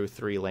 they drew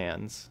 3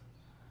 lands,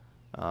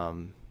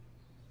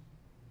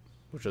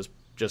 which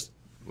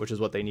is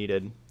what they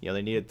needed. You know,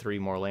 they needed 3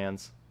 more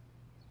lands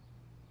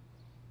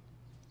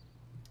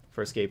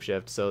for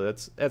Scapeshift, so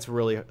that's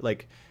really,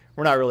 like,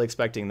 we're not really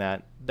expecting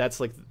that. That's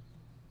like,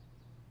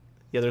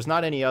 yeah, there's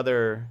not any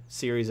other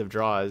series of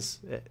draws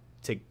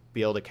to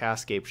be able to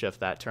cast Scapeshift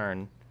that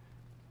turn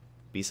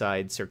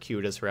besides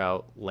Circuitous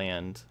Route,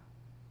 land.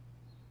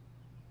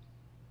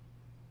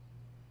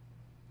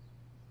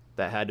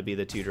 That had to be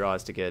the 2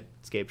 draws to get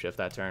Scapeshift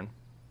that turn.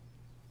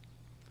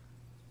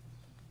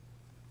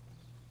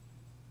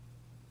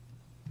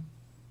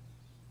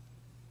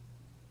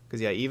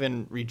 Because yeah,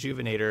 even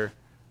Rejuvenator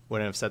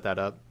wouldn't have set that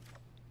up,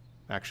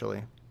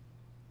 actually.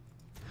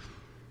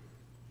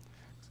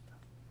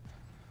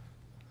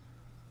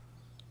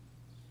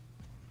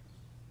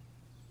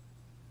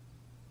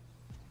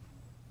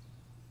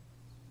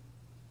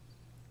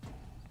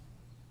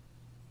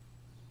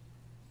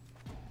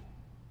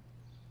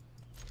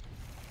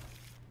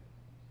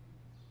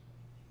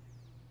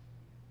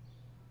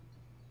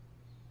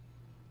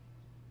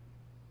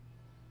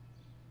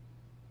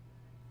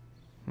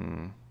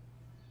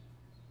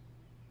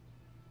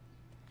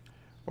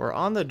 We're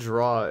on the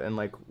draw, and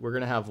like we're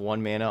gonna have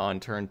 1 mana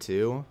on turn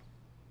 2.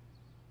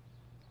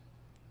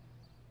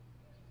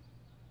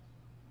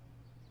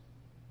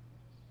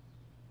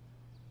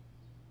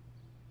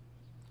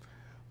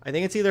 I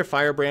think it's either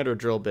Firebrand or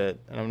Drill Bit,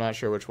 and I'm not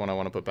sure which one I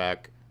want to put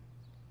back.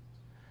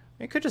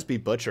 It could just be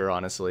Butcher,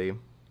 honestly.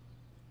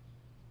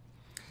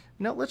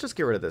 No, let's just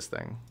get rid of this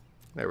thing.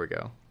 There we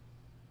go.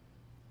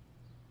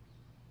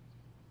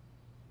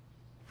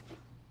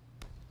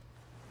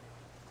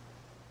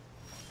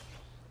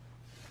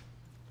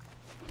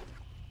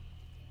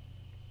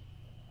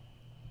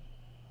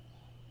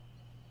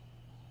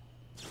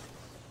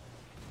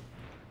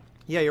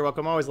 Yeah, you're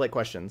welcome. I always like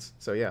questions.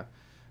 So yeah,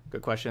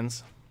 good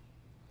questions.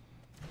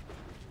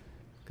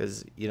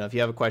 Because, you know, if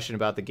you have a question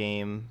about the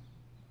game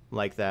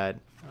like that,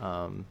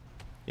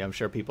 yeah, I'm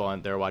sure people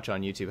on there watching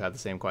on YouTube have the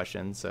same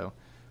questions. So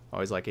I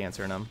always like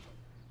answering them.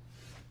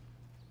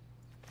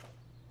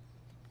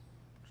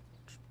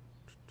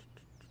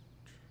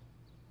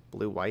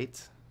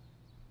 Blue-white.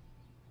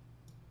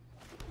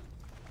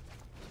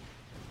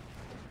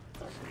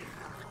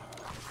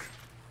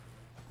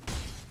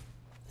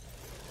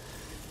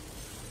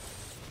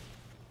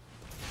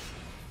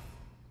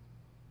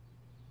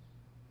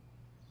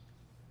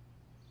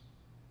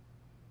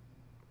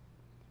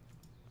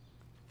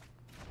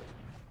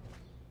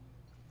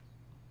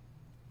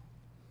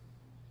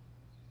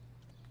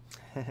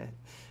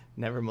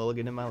 Never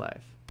mulligan in my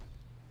life.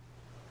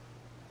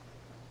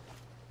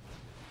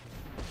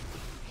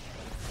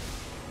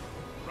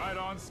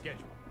 on schedule.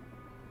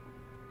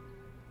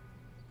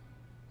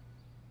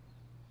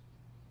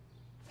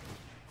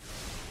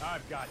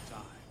 I've got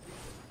time.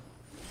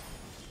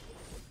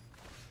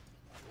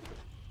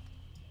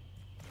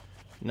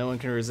 No one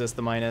can resist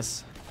the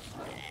minus.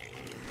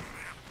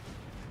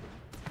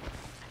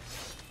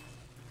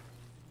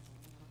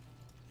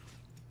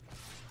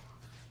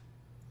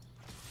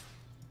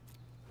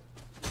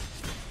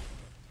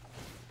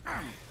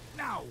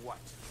 Now what?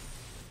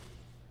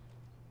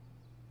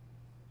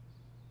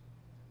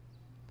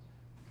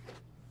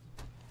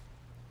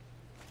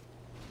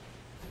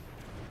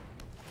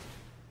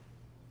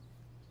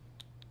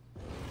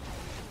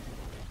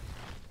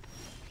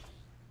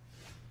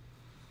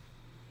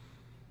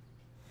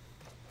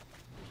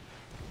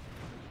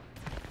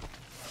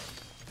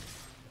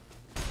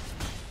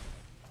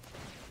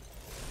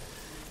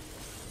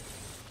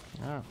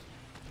 Oh.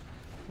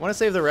 I want to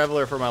save the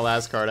Reveler for my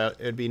last card.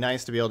 It'd be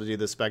nice to be able to do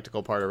the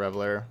Spectacle part of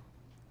Reveler.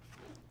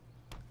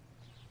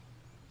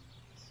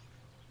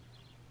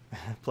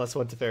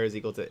 +1 to fair is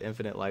equal to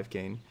infinite life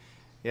gain.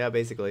 Yeah,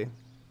 basically.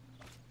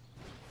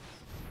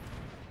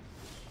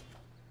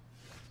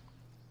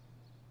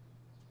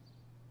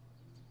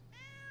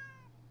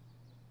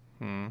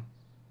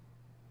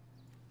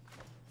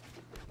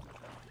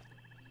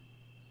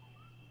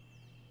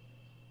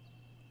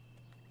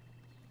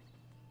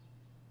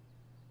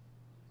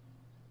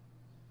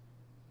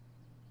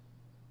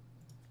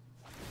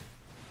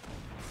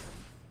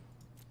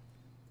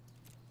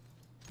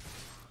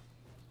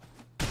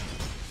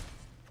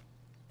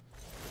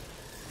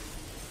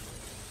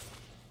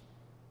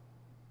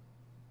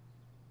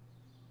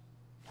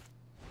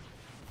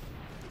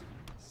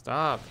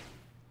 Stop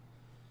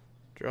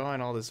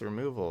drawing all this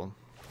removal.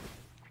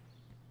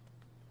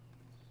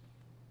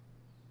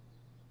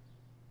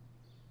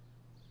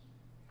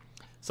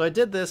 So I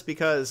did this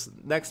because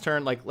next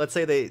turn, like, let's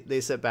say they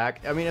sit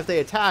back. I mean, if they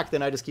attack,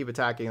 then I just keep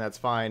attacking. That's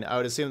fine. I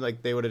would assume,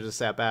 like, they would have just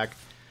sat back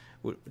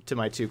to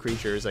my 2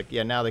 creatures. Like,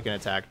 yeah, now they can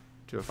attack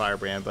to a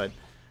Firebrand, but...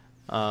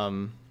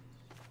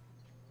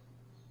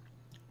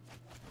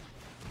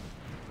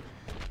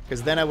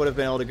 because then I would have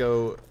been able to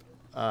go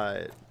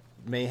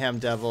Mayhem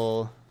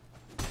Devil...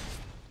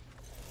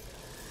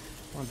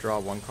 I want to draw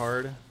 1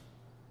 card.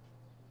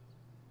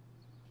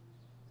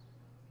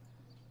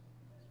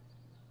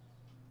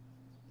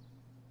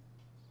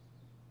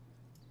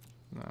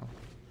 No.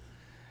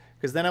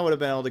 Because then I would have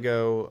been able to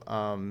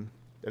go,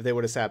 if they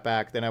would have sat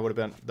back, then I would have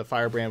been, the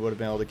Firebrand would have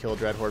been able to kill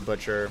Dreadhorde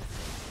Butcher.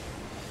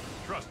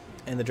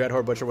 And the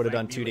Dreadhorde Butcher would have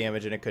done 2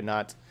 damage, and it could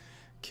not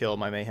kill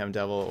my Mayhem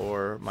Devil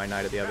or my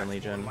Knight of the Ebon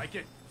Legion. Like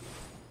it.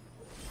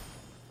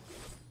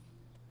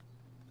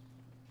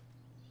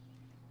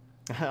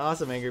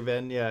 Awesome, Angry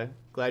Ben. Yeah,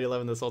 glad you're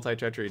loving the Sultai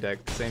Treachery deck.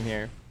 Same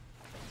here.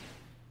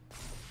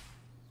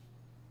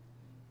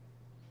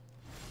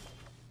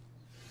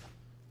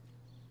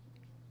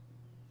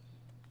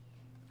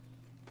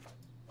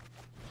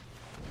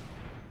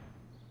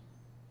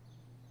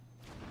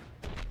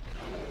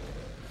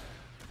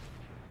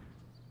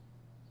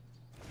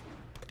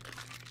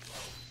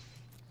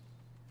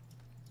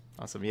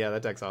 Awesome. Yeah,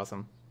 that deck's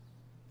awesome.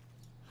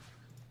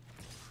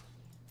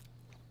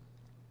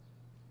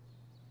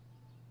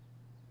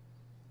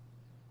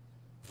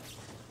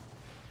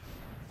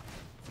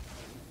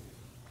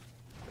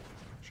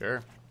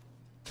 Sure.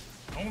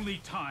 Only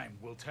time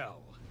will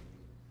tell.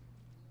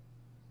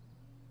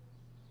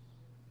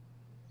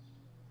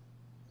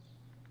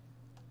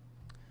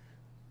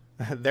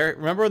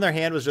 Remember when their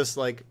hand was just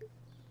like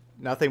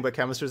nothing but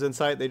Chemist's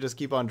Insight? They just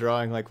keep on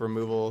drawing like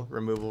removal,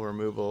 removal,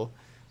 removal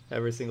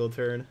every single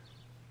turn.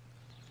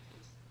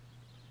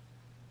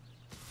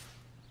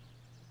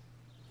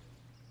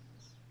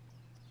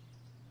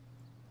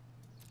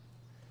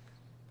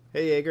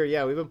 Hey Jaeger,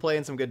 yeah, we've been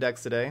playing some good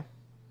decks today.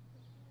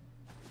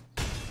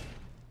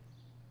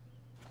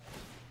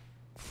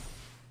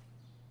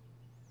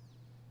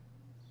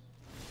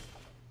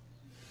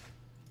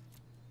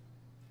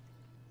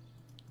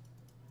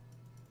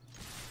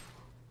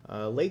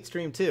 Late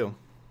stream too.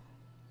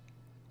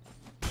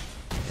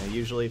 Yeah,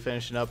 usually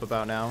finishing up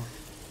about now.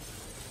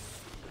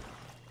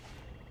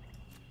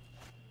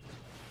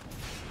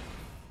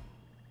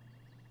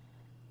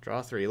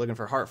 Draw 3, looking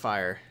for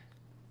Heartfire.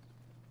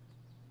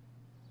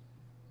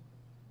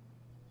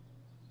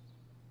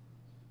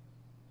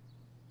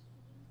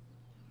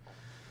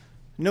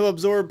 No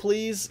Absorb,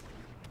 please.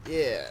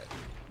 Yeah,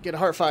 get a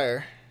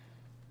Heartfire.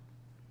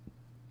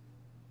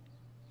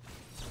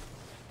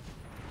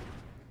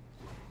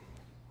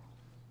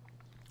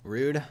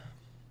 Rude.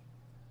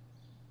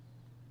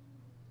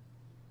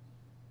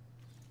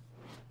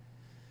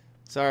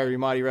 Sorry,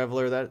 Ramadi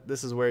Reveler,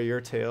 this is where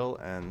your tale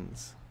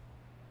ends.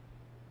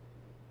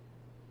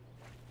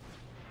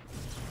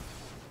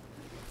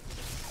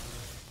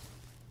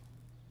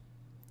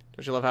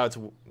 Don't you love how it's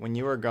when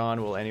you are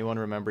gone, will anyone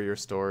remember your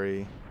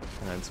story?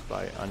 And then it's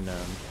by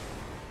unknown.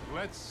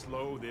 Let's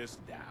slow this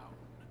down.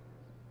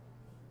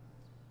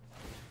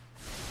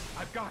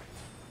 I've got it.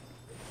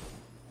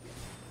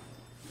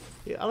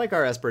 Yeah, I like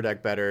our Esper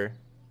deck better,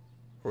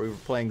 where we were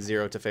playing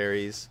 0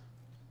 Teferis.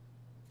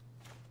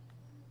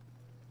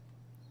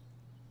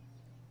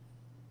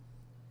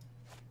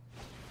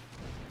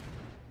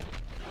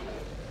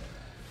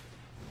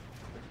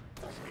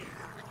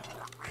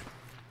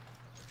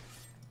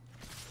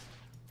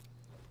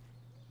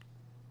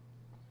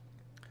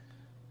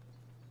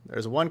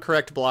 There's one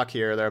correct block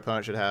here their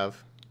opponent should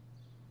have.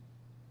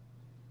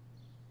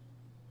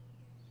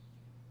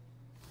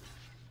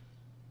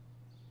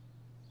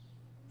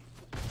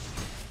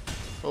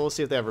 Well, we'll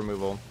see if they have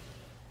removal.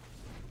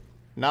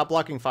 Not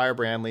blocking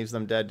Firebrand leaves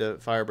them dead to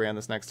Firebrand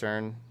this next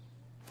turn.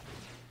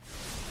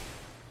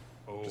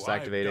 Oh, Just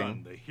activating.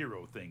 I've done the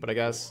hero thing But I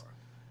guess before.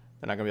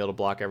 they're not going to be able to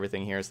block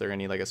everything here, so they're going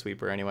to need like a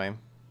sweeper anyway.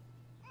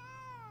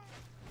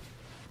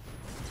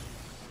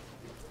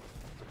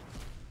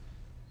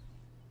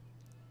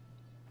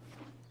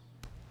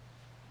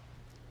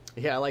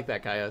 Yeah, I like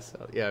that, Kaya.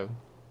 So, yeah.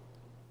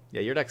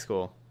 Yeah, your deck's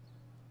cool.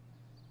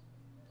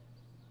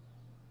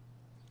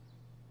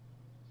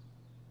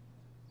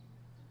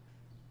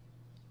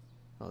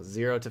 Oh,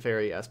 0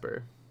 Teferi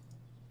Esper.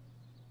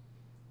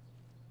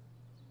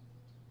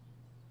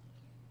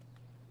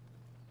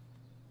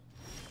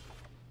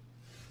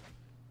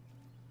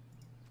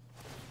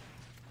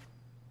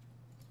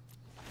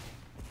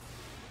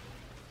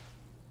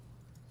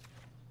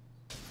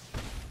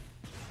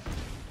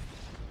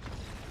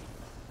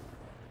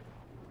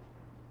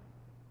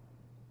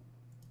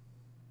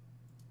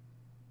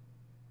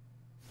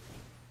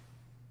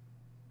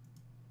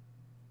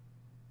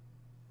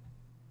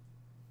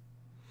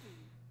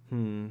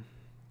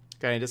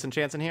 Got any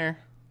disenchants in here?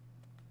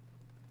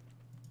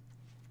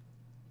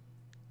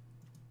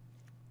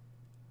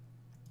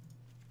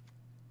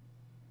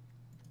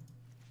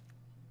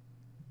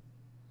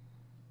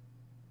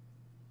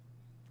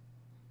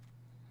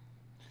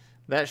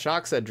 That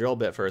shock said drill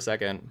bit for a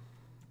second.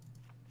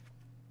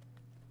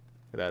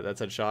 That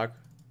said shock.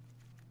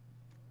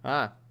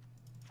 Ah.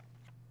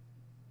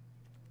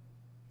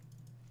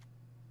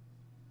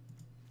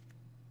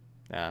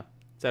 Yeah,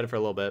 said it for a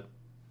little bit.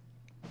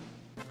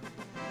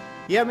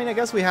 Yeah, I mean, I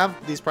guess we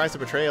have these Price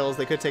of Betrayals.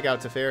 They could take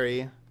out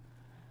Teferi.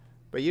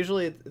 But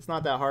usually it's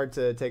not that hard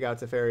to take out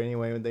Teferi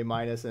anyway when they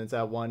minus and it's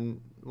at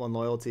one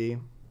loyalty.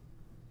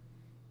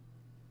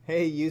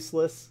 Hey,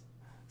 useless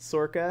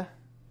Sorka.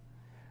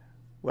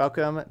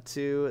 Welcome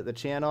to the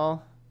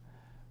channel.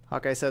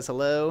 Hawkeye says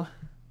hello.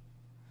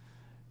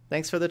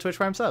 Thanks for the Twitch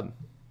Prime sub.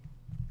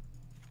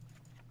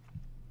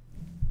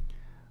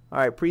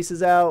 Alright, Priest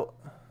is out.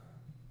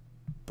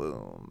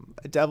 Boom.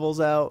 Devil's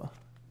out.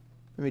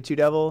 Maybe 2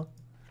 Devil.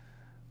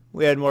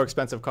 We had more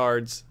expensive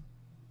cards.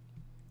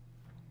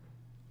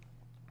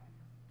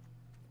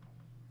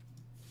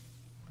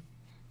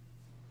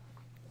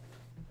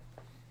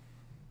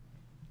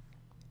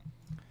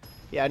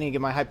 Yeah, I need to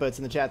get my hype boats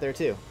in the chat there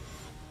too.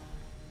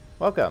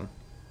 Welcome.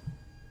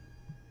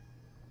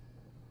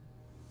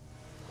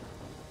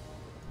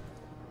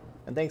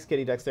 And thanks,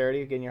 Kitty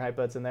Dexterity, getting your hype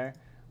boats in there.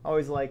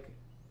 Always like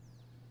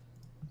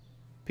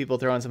people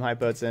throwing some hype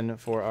boats in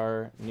for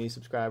our new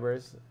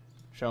subscribers.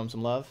 Show them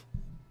some love.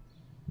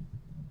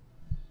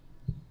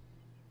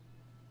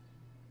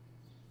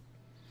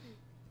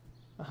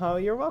 Oh,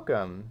 you're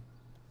welcome.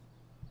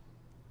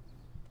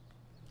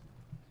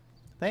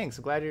 Thanks.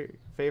 I'm glad you're your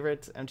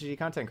favorite MTG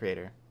content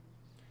creator.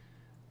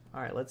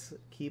 All right, let's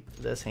keep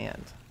this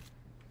hand.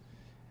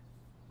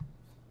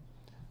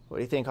 What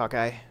do you think,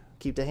 Hawkeye?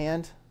 Keep the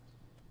hand?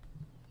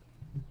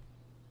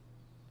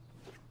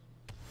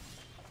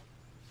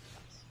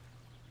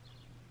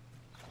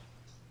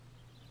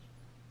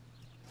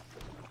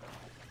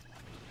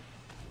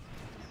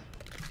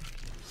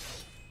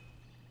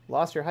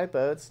 Lost your hype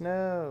boats?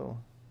 No.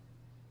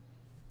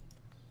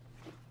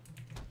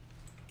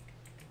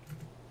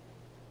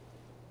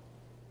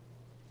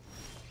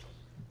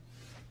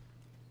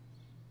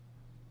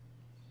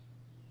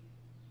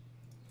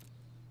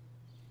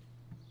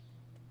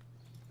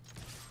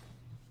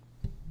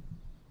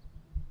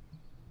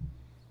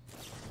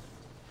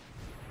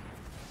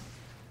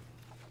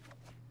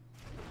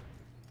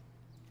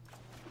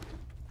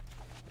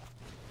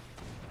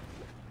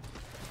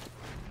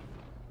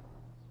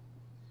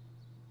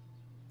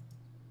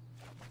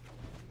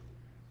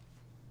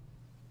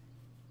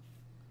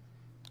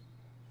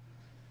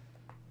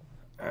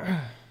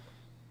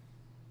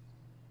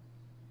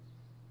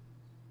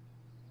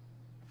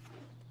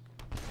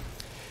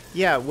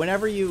 Yeah,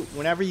 whenever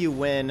you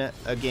win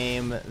a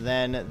game,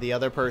 then the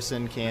other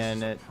person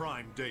can.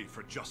 Prime day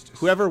for justice.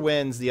 Whoever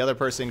wins, the other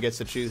person gets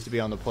to choose to be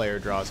on the player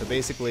draw. So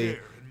basically,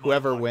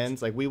 whoever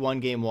wins, like we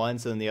won game 1,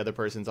 so then the other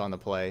person's on the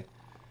play.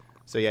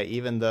 So yeah,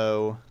 even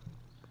though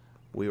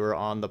we were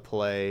on the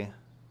play.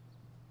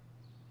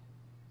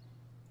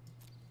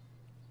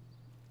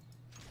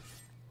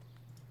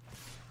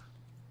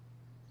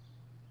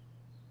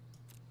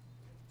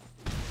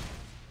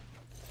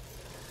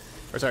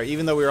 Or sorry,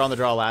 even though we were on the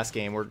draw last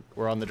game,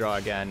 we're on the draw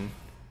again.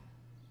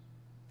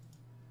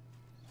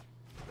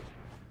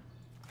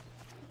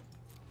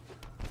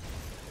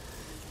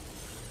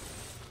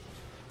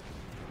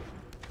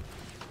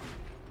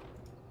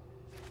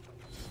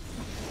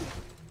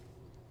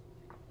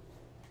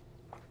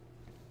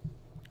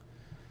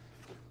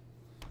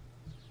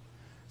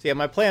 So yeah,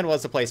 my plan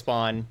was to play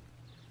spawn.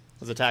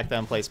 Was attack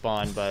them, play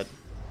spawn, but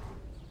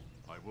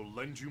I will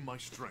lend you my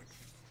strength.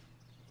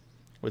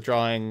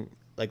 withdrawing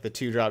like the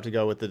 2-drop to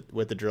go with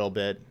the drill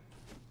bit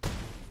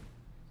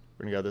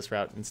We're gonna go this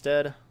route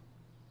instead.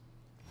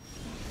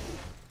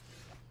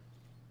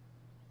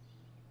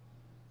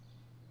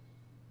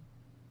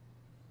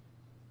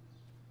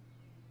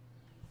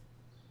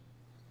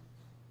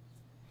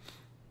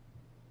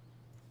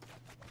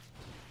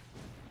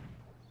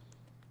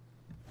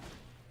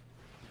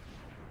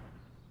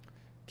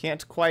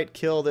 Can't quite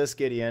kill this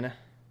Gideon.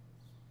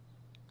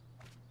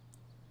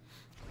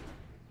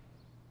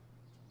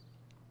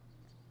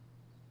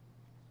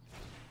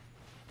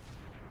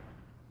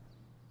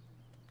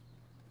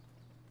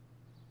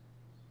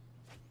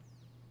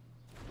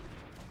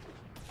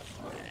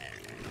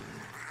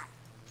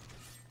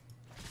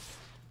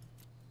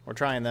 We're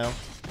trying, though.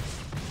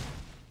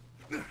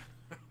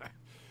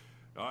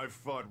 I've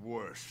fought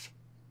worse.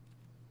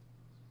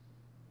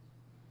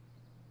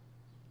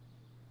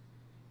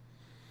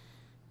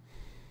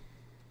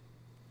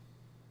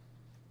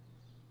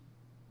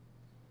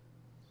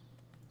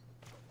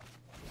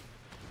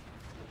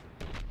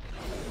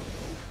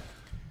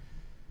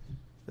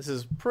 This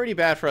is pretty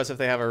bad for us if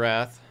they have a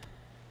Wrath.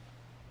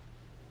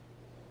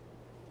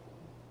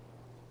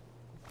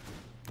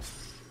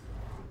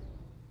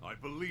 I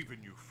believe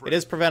in you, friend. It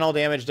is prevent all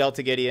damage dealt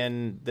to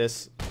Gideon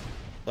this,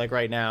 like,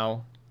 right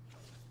now.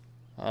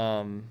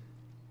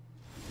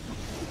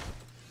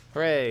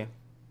 Hooray.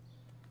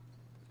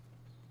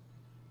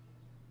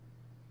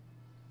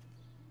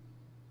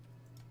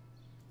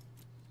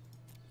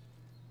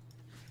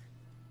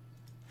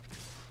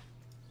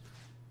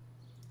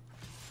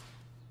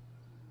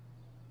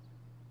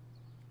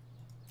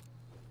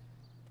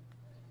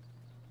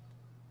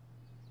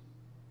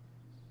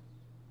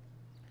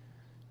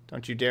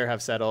 Don't you dare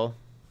have settle.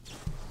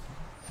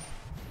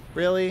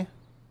 Really?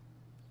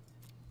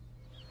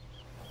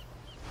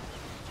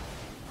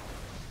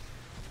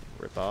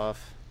 Rip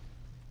off.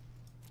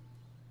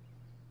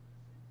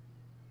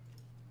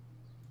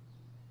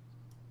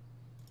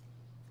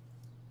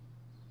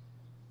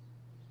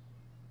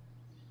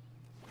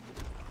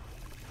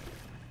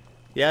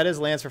 Yeah, it is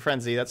Lance for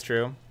Frenzy, that's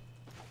true.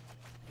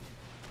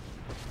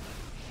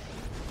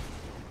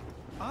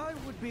 I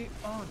would be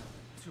honored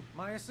to.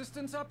 My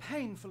assistants are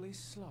painfully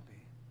sloppy.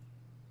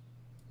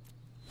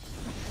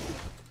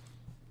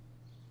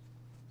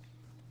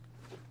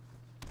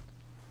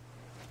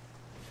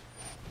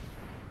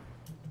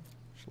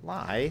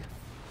 Lie.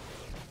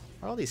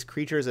 Where are all these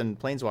creatures and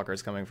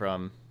planeswalkers coming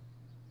from?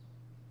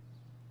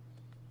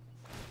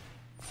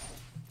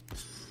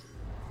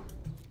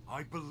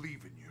 I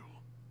believe in you.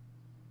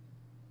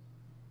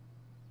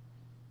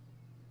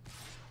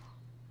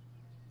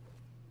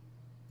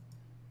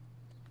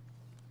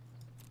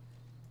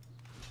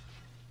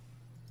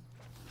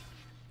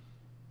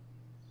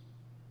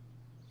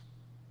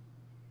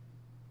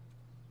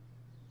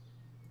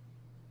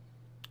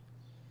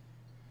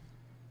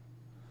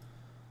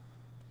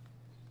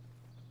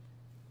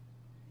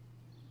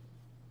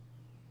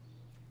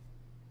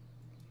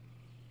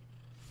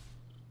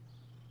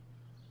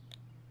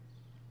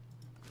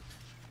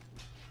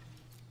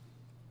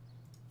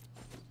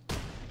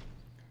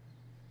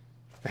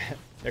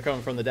 They're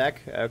coming from the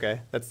deck? Okay,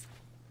 that's...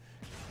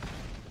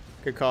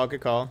 Good call,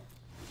 good call.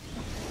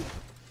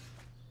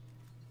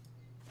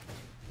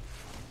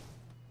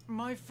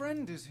 My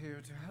friend is here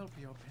to help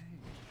your pain.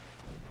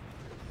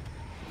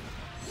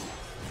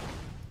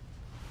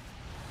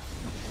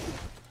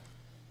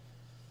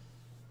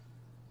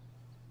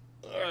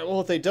 Alright, well,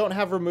 if they don't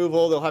have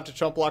removal, they'll have to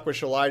chump block with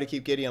Shalai to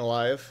keep Gideon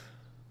alive.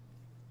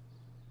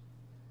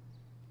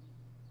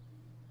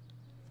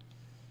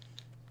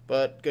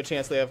 But, good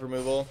chance they have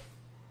removal.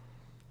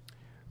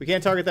 We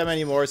can't target them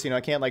anymore, so, you know,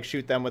 I can't, like,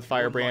 shoot them with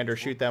Firebrand or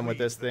shoot them with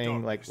this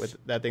thing, like, with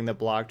that thing that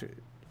blocked,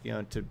 you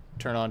know, to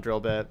turn on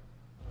Drill Bit.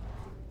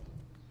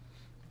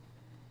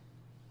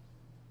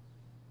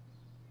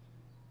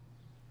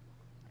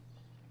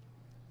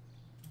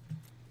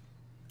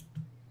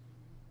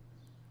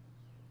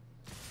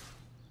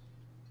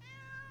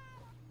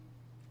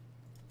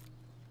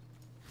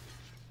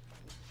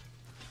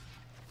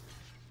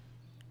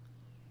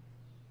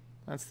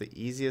 That's the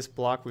easiest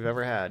block we've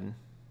ever had.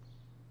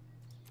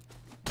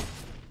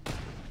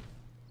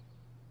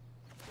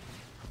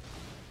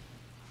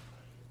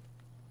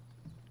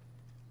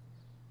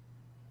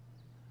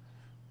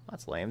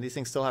 That's lame. These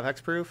things still have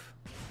hexproof?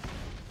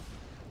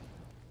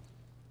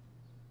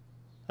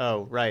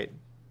 Oh, right.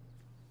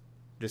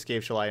 Just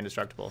gave Shalai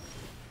indestructible.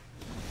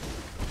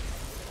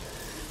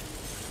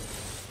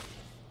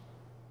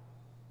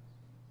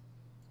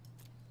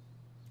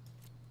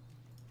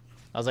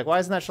 I was like, why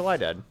isn't that Shalai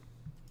dead?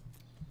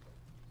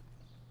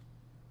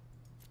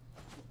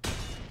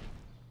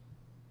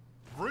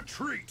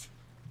 Retreat.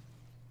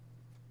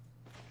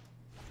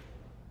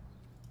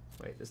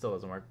 Wait, this still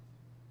doesn't work.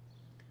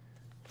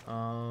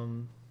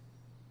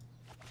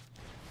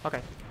 Okay.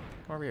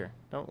 Come over here.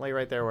 Don't lay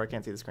right there where I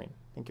can't see the screen.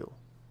 Thank you.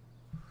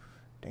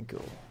 Thank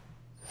you.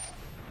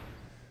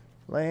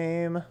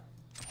 Lame.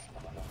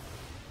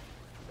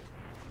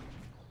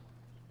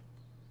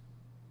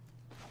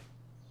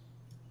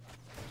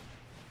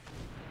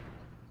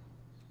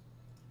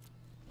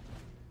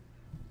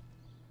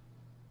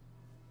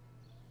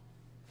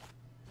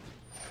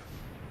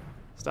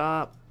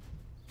 Stop.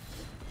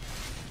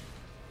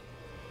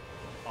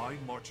 I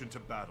march into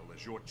battle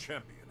as your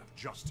champion of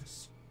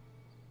justice.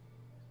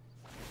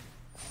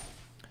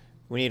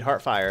 We need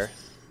Heartfire.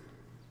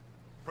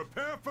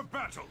 Prepare for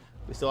battle.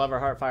 We still have our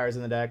Heartfires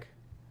in the deck.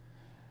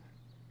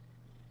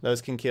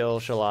 Those can kill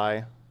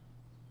Shalai.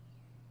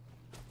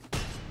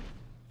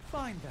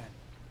 Fine then.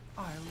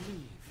 I'll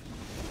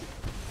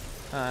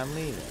leave. I'm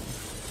leaving.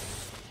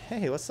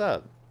 Hey, what's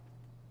up?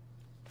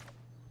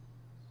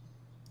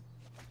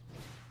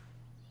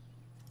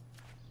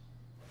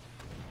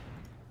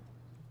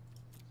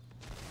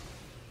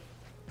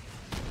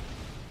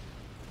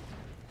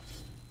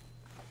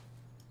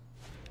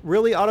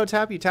 Really, auto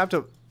tap? You tapped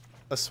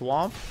a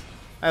swamp?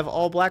 I have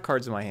all black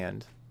cards in my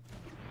hand.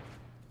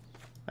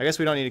 I guess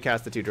we don't need to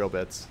cast the 2 drill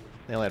bits.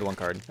 They only had 1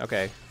 card.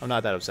 Okay, I'm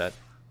not that upset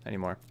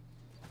anymore.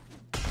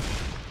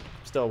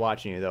 Still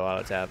watching you though,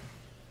 auto tap.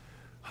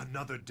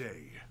 Another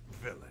day,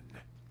 villain.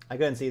 I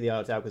couldn't see the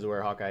auto tap because of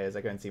where Hawkeye is.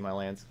 I couldn't see my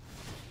lands.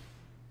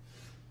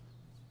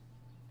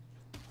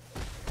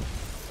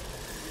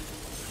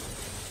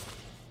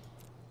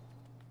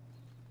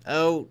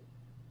 Oh,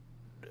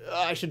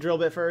 I should drill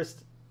bit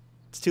first.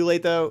 It's too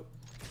late though.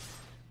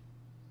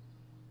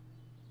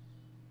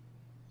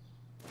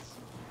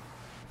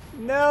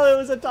 No, it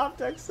was a top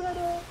deck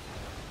setup.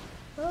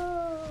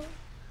 Oh.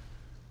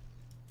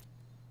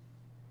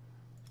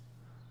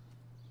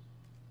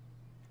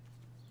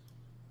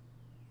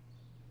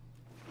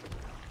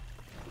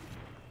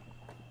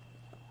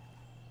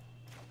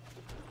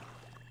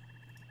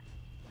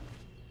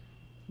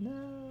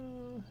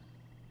 No.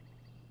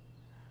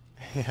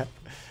 Yeah.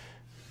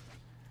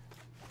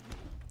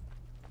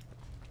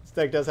 This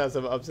deck does have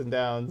some ups and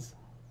downs.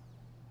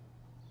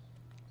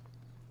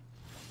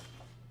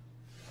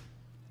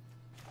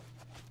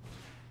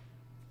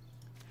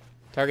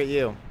 Target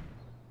you.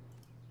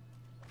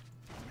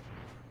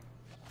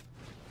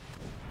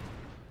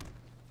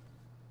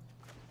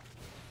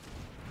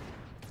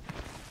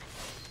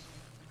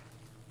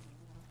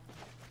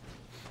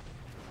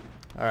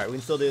 All right, we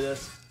can still do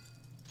this.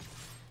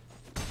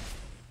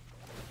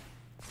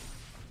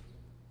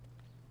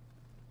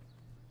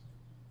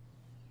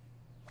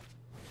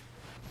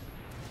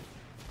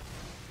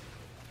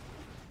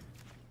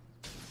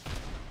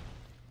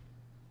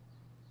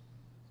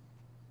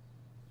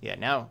 Yeah,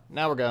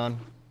 now we're going.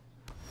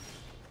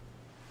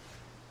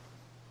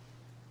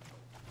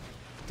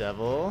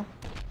 Devil.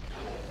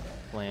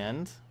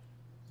 Land.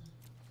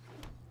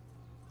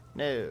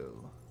 No.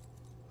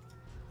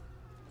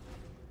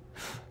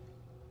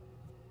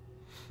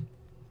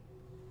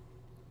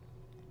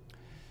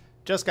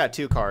 Just got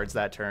 2 cards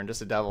that turn,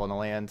 just a devil and a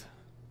land.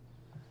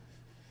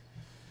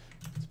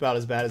 It's about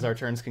as bad as our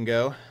turns can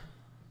go.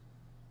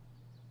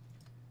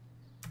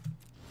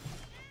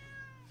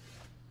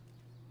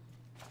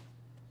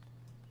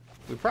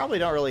 We probably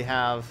don't really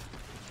have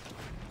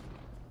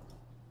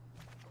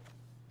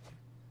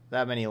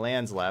that many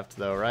lands left,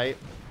 though, right?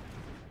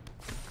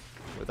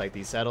 With, like,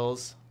 these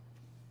settles.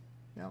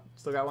 Yep,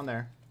 still got one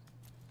there.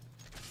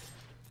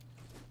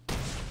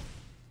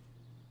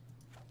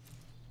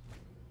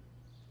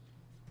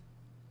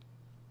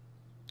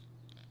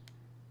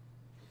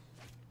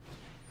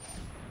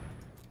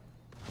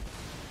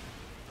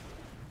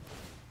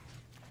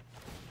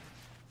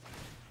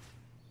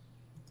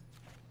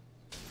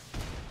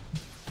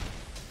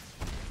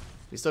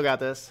 We still got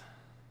this.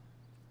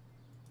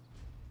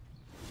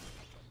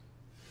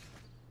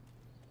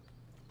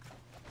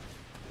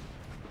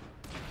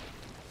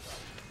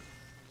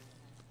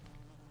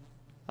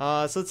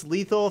 So it's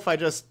lethal if I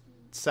just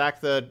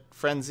sack the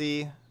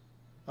Frenzy.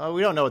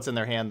 We don't know what's in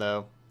their hand,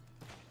 though.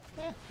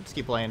 Just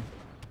keep playing.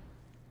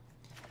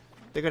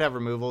 They could have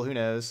removal, who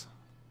knows.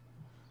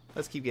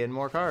 Let's keep getting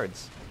more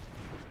cards.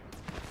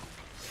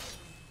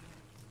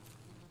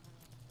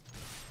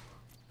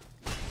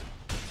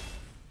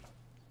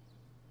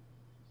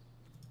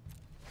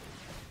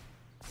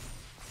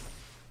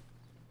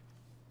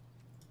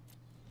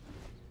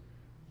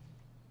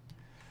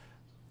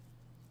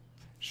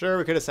 Sure,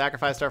 we could have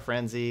sacrificed our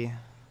Frenzy.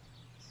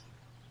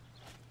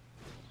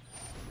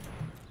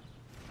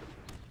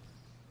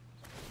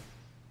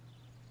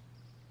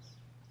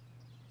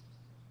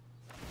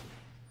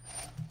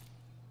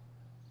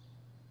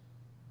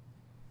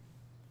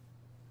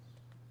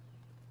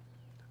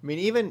 I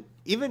mean,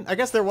 even I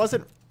guess there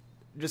wasn't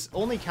just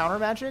only counter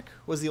magic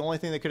was the only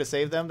thing that could have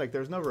saved them. Like,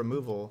 there's no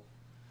removal.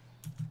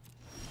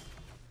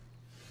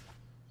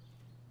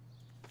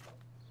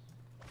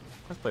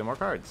 Let's play more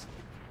cards.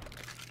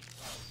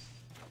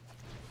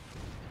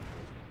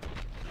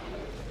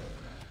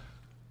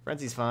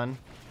 Frenzy's fun.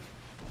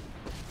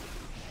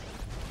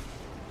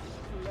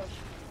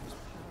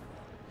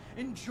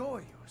 Enjoy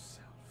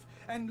yourself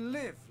and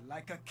live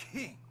like a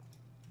king.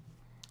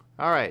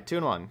 All right,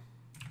 2-1.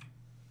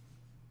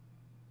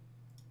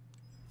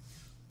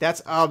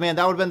 That's, oh man,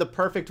 that would have been the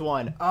perfect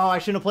one. Oh, I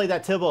shouldn't have played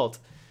that Tybalt.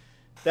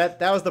 That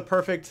was the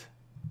perfect.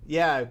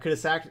 Yeah, could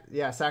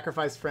have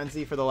sacrificed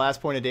Frenzy for the last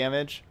point of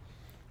damage.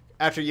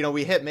 After, you know,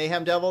 we hit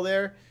Mayhem Devil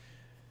there.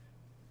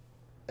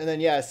 And then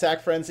yeah,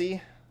 sack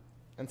Frenzy.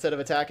 instead of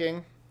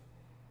attacking.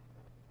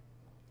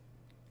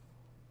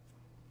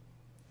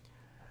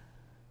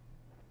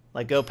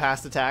 Like, go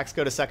past attacks,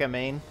 go to second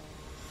main.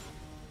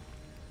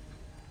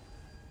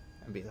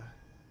 And be the...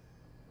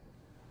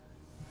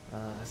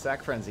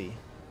 Sack Frenzy.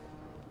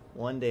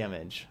 1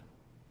 damage.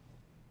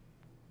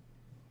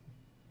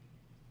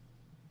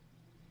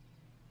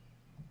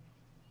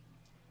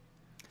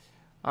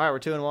 Alright, we're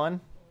 2-1.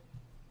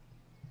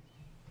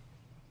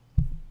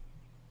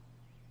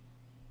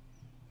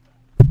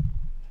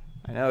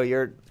 I know,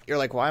 you're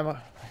like, why am I...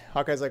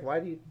 Hawkeye's like,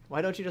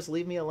 why don't you just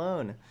leave me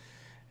alone?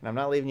 And I'm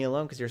not leaving you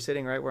alone because you're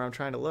sitting right where I'm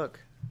trying to look.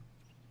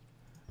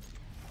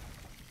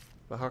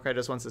 But Hawkeye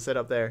just wants to sit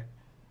up there.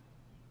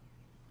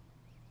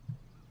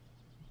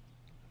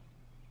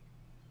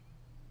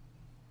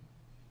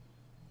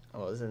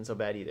 Oh, this isn't so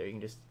bad either. You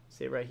can just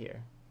sit right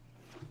here.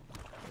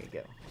 There you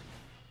go.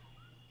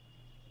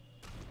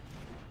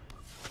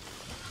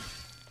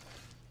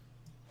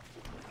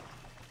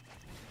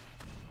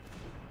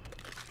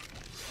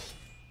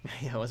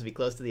 Yeah, wants to be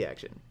close to the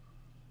action.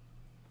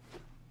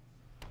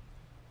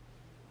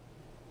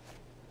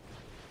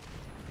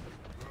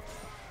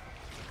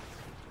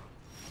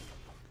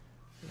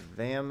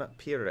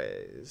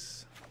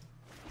 Vampires.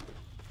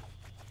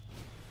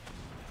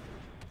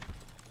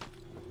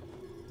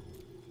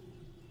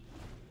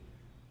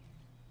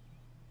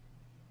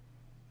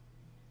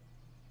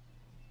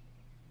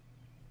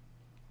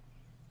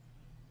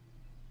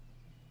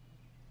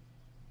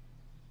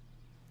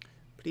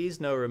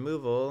 Please, no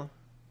removal.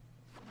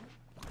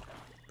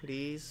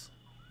 Please.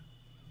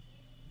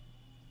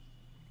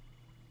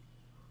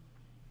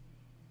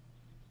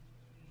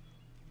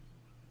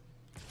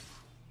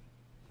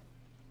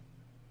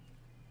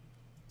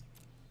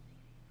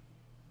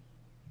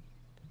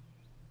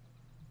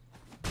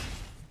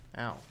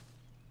 Ow.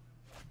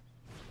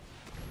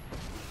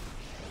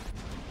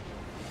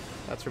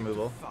 That's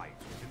removal. Fight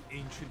with an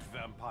ancient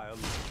vampire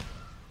lord.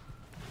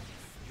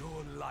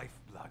 Your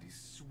lifeblood is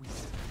sweet.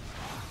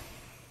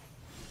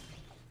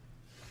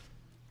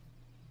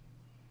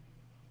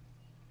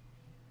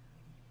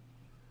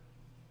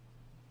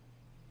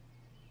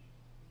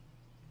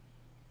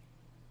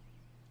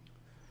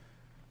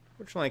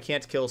 Fortunately, I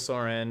can't kill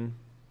Soren.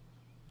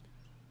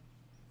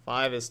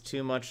 5 is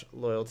too much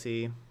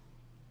loyalty.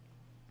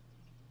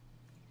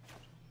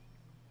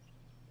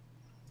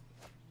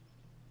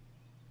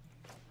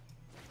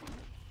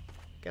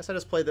 Guess I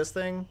just play this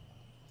thing.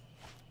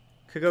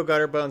 Could go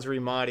Gutterbones,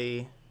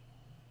 Remadi.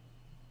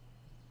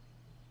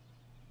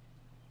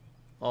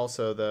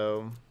 Also,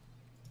 though,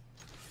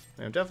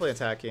 I'm definitely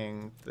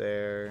attacking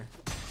there.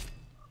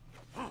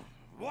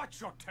 Watch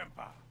your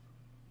temper.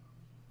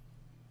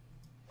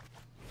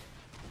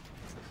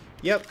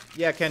 Yep,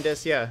 yeah,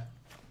 Candice, yeah.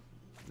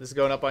 This is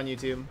going up on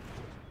YouTube.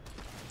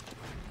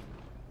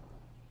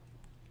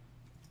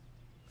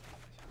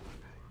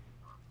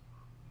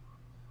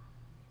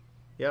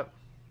 Yep.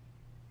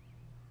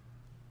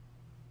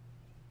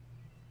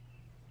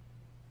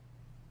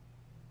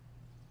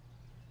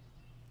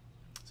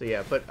 So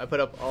yeah, I put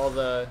up all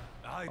the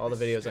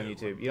videos on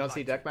YouTube. You don't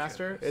see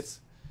Deckmaster?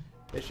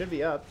 It should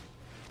be up.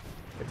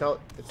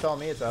 It's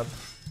telling me it's up.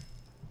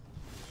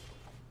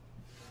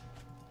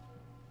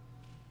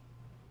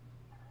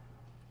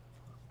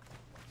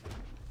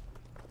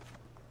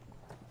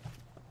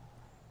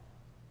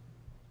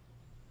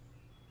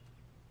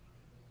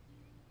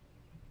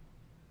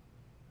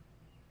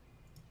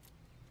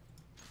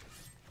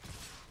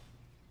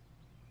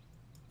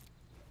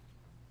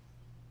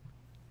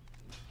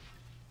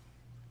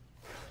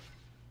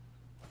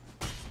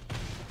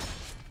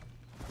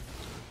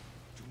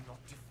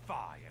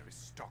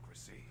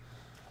 Aristocracy.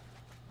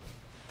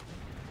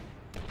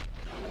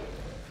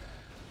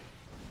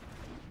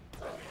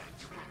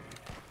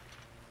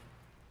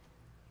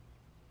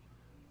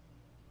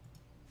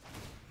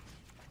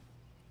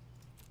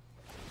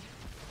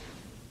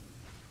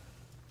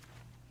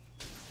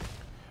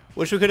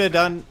 Wish we could have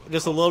done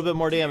just a little bit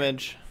more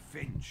damage.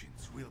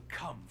 Vengeance will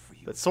come for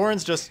you. But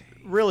Soren's just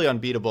really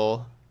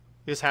unbeatable.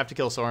 You just have to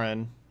kill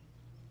Soren.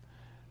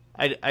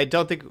 I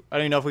don't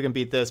even know if we can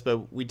beat this,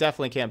 but we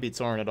definitely can't beat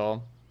Soren at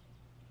all.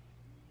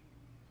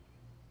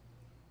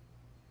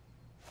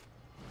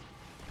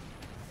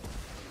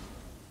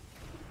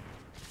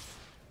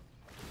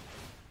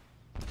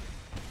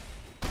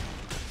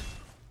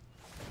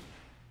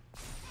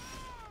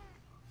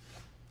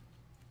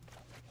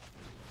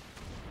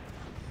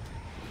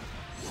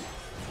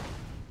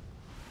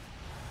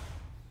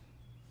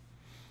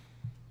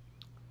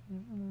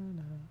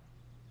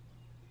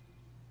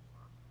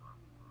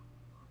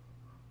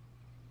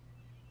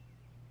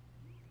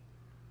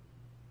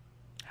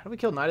 How do we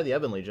kill Knight of the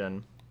Ebon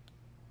Legion?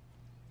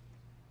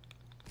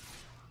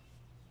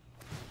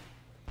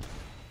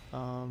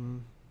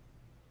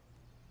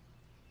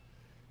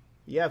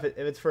 Yeah, if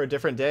it's for a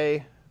different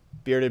day,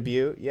 Bearded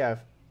Butte, yeah.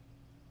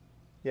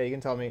 Yeah, you can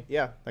tell me.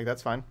 Yeah, like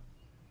that's fine.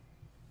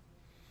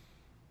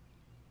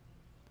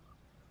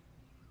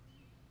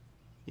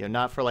 You know,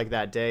 not for like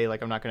that day.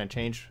 Like I'm not gonna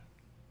change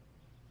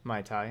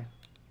my tie.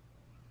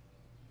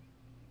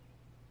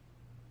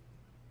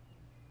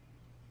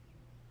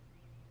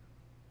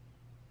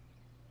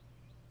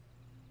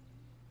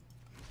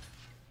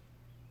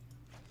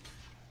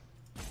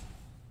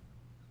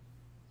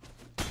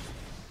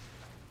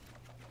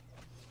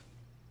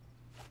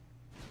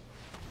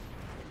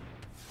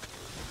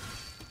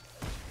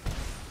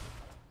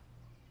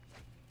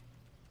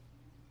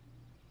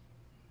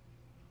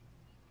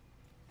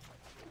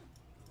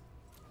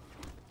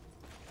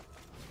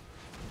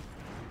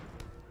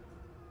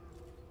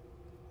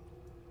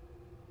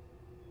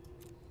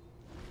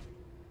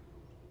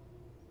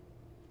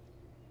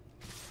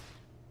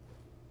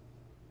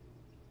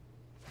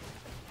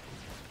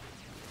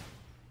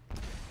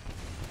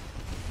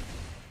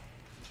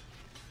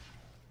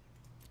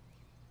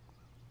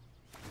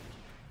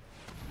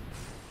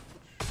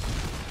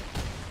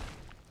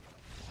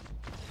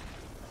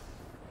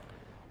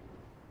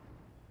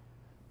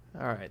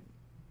 All right.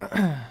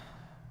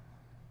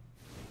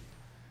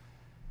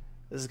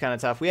 This is kind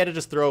of tough. We had to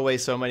just throw away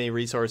so many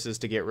resources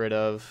to get rid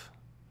of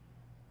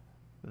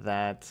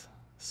that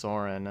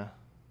Sorin.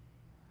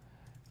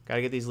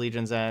 Gotta get these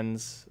Legion's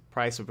Ends.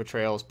 Price of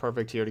Betrayal is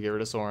perfect here to get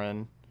rid of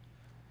Sorin.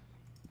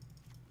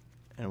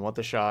 And what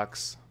the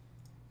shocks.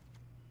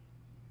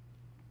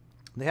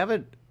 They have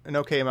an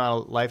okay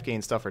amount of life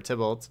gain stuff for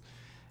Tybalt.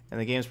 And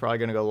the game's probably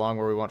going to go long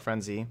where we want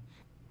Frenzy.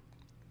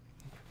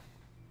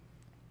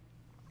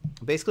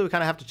 Basically, we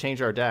kind of have to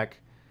change our deck.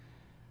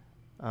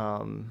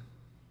 Because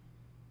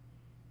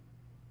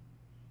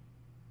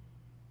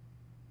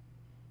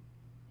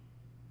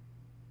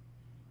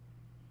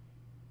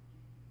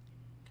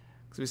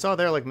we saw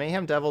there, like,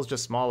 Mayhem Devil's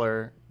just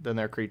smaller than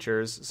their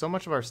creatures. So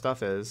much of our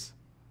stuff is.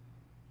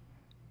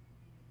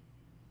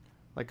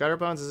 Like,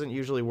 Gutterbones isn't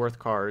usually worth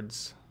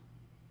cards.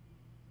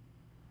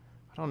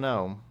 I don't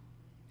know.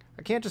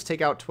 I can't just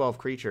take out 12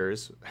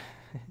 creatures.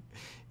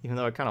 Even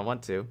though I kind of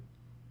want to.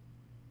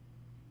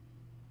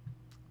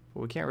 But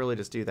we can't really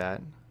just do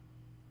that.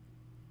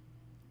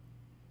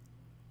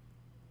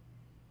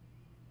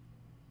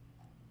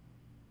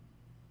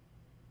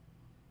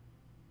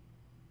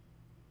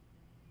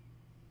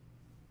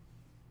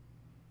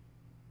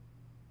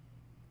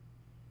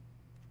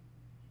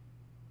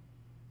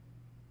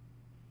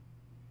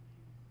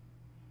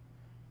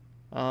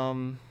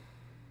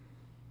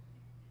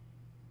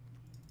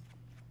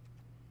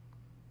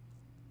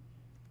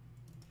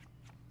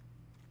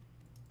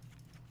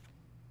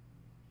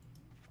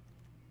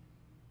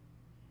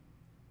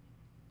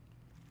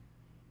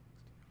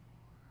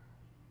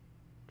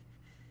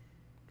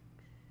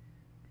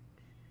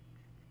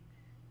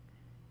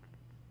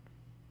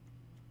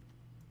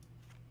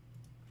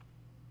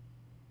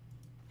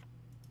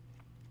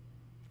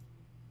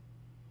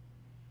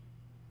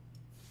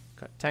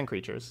 Got 10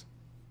 creatures.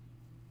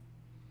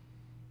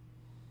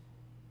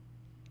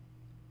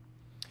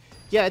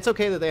 Yeah, it's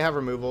okay that they have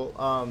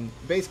removal.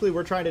 Basically,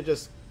 we're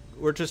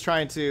just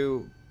trying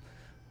to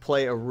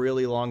play a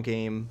really long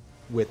game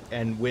with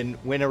and win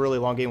a really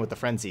long game with the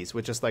frenzies,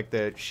 with just like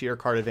the sheer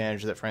card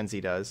advantage that frenzy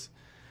does.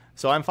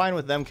 So I'm fine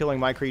with them killing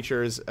my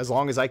creatures as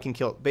long as I can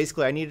kill.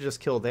 Basically, I need to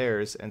just kill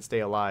theirs and stay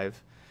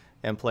alive,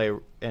 and play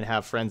and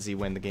have frenzy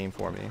win the game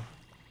for me.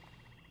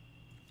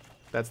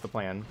 That's the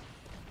plan.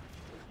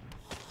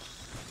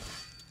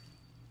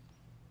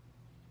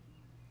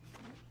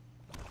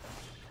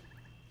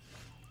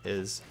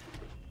 Is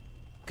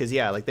because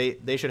yeah, like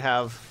they should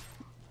have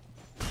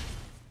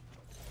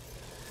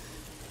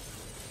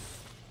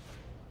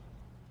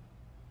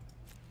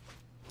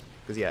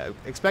because yeah,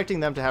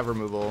 expecting them to have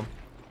removal,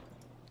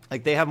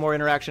 like they have more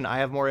interaction, I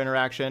have more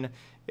interaction,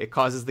 it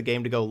causes the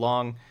game to go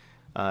long.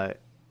 A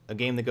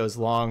game that goes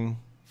long,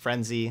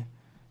 frenzy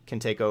can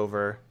take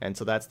over, and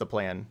so that's the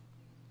plan.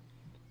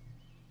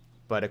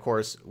 But of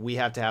course we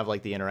have to have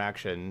like the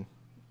interaction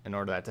in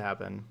order for that to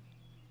happen.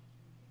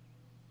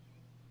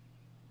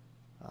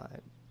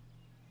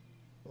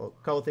 Well,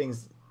 a couple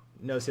things,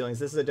 no ceilings.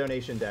 This is a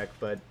donation deck,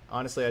 but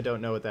honestly, I don't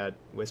know what that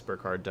Whisper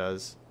card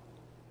does.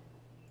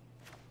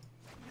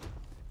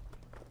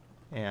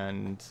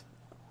 And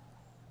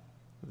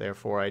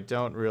therefore, I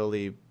don't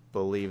really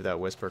believe that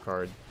Whisper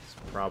card is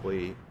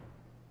probably...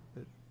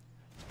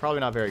 It's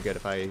probably not very good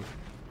if I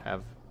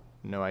have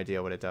no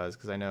idea what it does,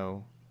 because I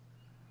know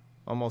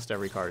almost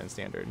every card in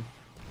Standard.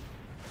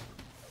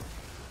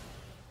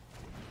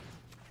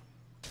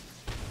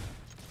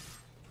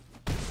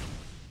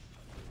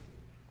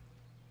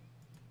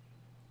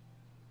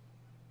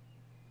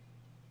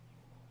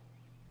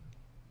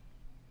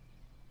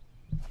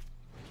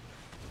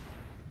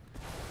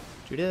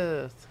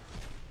 Judith.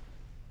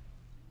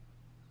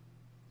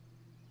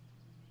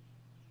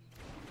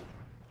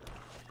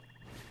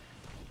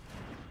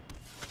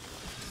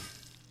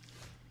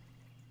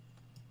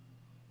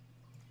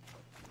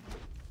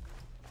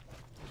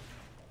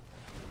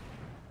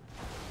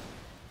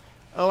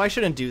 Oh, I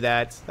shouldn't do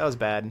that. That was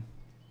bad.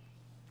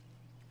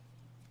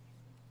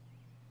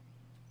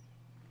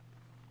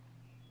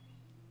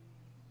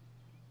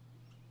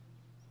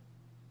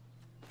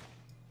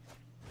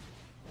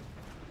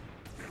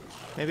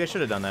 Maybe I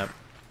should have done that.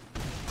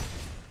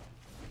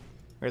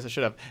 I guess I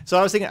should have. So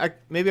I was thinking,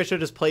 maybe I should have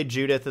just played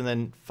Judith and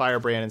then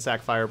Firebrand and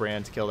sack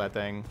Firebrand to kill that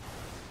thing.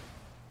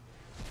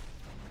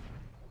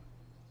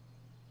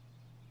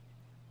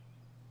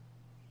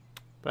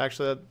 But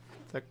actually,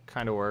 that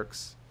kind of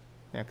works.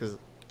 Yeah, because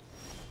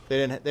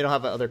they don't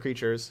have other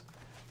creatures.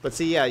 But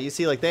see, yeah, you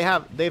see, like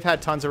they've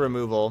had tons of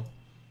removal.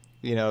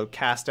 You know,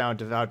 cast down,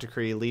 Devout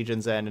Decree,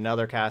 Legion's End,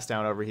 another cast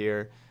down over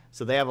here.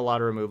 So they have a lot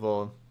of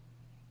removal.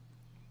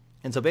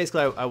 And so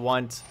basically, I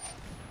want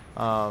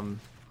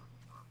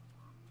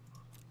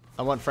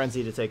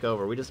Frenzy to take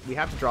over. We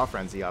have to draw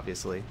Frenzy,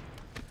 obviously.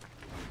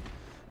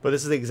 But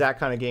this is the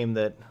exact kind of game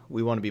that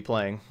we want to be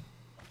playing.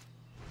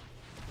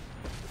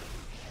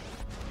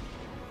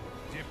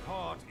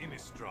 Depart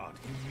Innistrad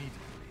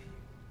immediately,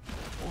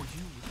 or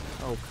you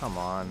Oh, come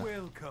on.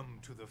 welcome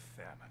to the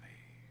family.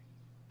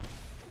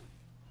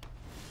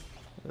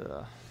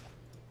 Ugh.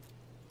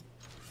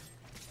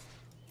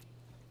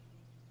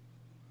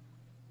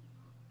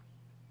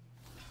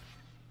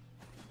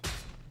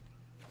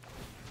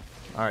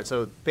 Alright,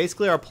 so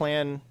basically our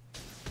plan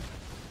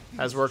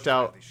has worked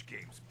out Childish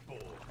games bore.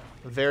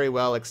 very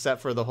well, except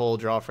for the whole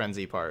draw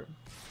frenzy part.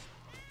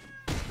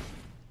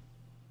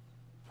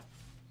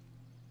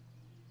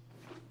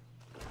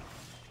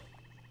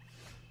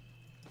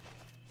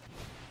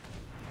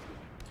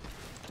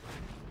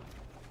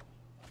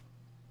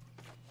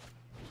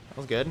 That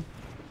was good.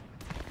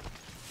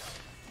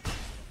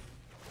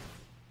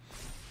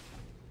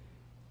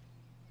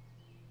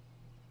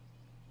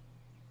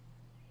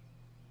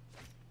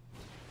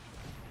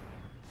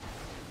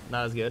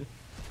 Not as good.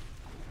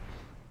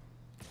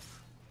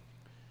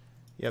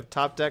 Yep,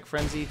 top deck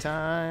frenzy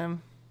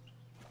time.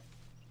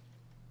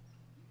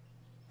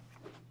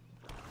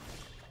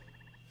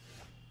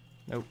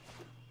 Nope.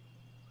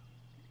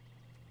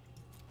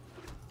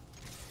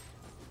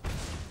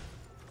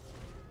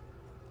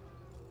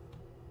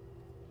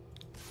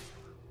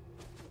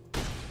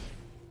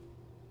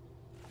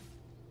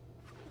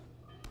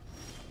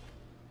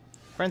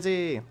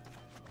 Frenzy!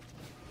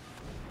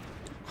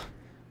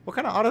 What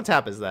kind of auto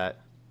tap is that?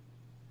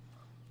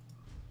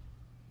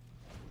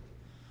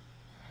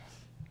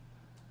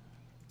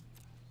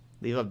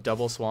 Leave up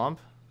double swamp?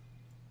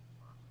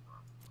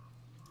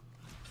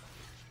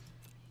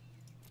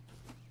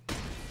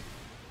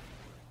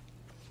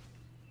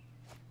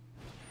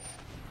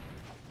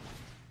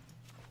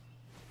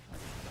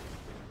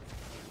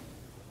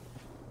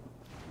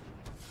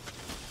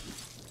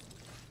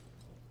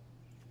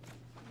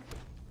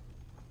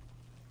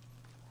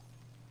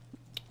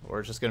 Or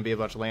it's just going to be a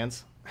bunch of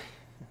lands?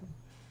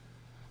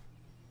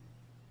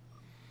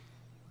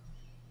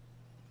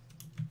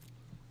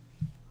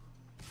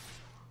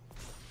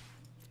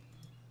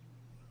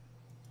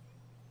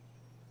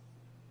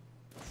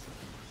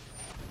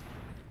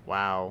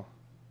 Wow.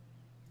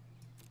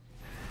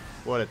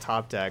 What a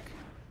top deck.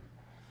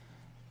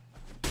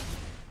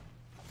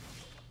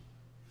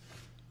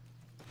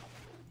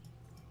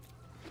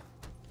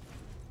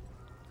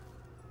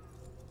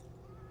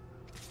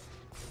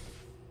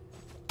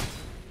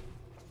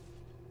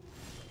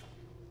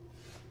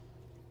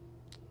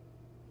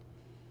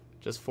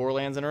 Just 4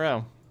 lands in a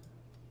row.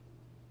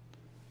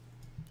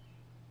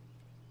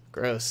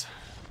 Gross.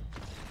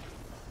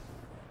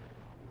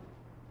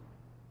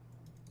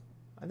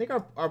 I think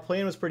our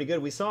plan was pretty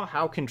good. We saw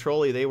how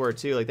control-y they were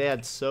too. Like, they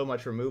had so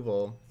much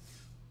removal.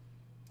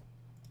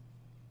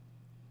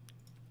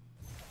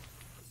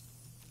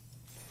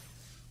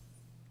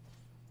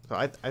 So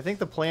I think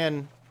the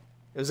plan,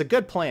 it was a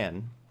good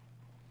plan.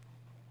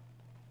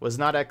 Was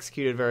not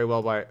executed very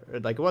well by,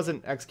 like, it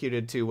wasn't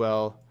executed too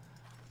well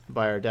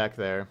by our deck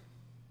there.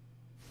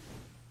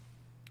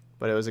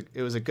 But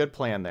it was a good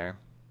plan there.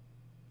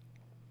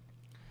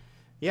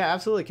 Yeah,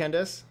 absolutely,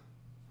 Kendis.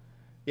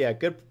 Yeah,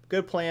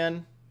 good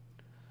plan.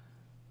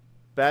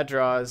 Bad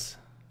draws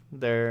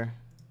there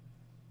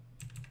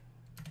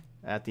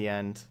at the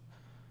end.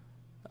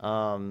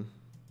 So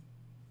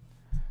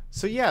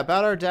yeah,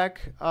 about our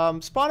deck,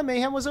 Spawn of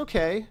Mayhem was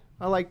okay.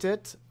 I liked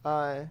it.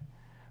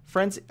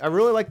 Frenzy, I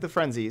really like the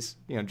frenzies.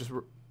 You know,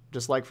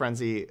 just like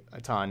Frenzy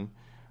a ton.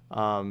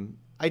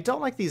 I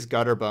don't like these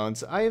Gutter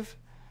Bones.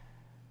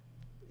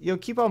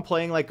 Keep on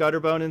playing like Gutter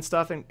Bone and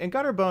stuff, and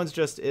Gutter Bones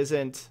just is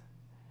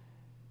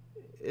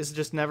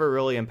just never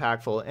really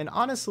impactful. And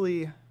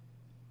honestly,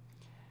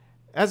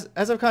 as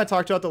I've kind of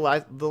talked about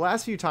the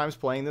last few times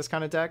playing this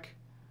kind of deck,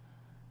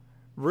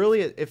 really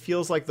it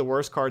feels like the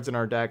worst cards in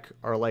our deck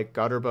are like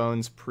Gutter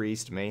Bones,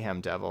 Priest, Mayhem,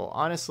 Devil.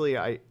 Honestly,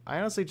 I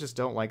honestly just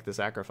don't like the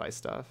sacrifice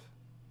stuff.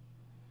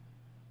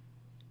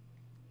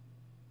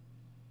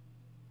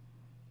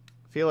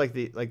 I feel like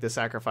the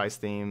sacrifice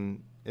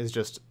theme is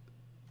just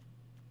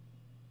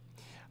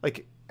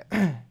like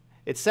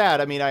it's sad.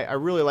 I mean, I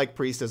really like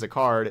Priest as a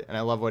card, and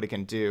I love what it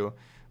can do,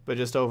 but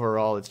just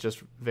overall, it's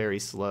just very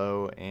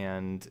slow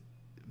and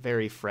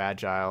very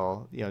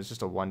fragile. You know, it's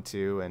just a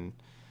 1/2, and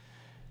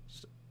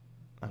just,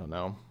 I don't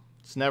know.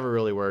 It never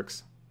really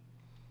works.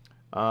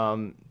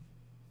 You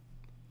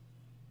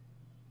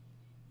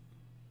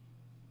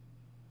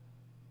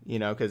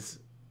know, because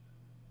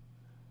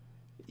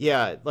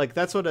yeah, like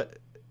that's what.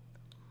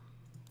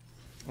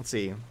 Let's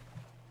see.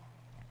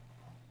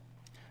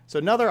 So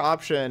another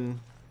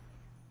option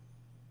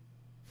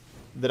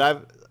that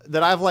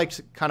I've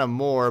liked kind of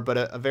more, but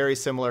a very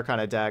similar kind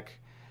of deck.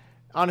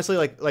 Honestly,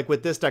 like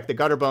with this deck, the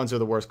Gutter Bones are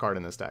the worst card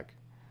in this deck.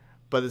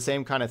 But the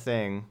same kind of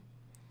thing,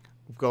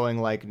 going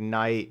like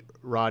Knight,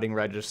 Rotting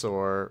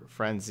Regisaur,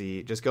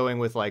 Frenzy, just going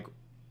with like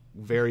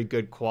very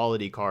good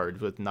quality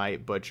cards with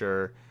Knight,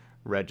 Butcher,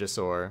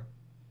 Regisaur.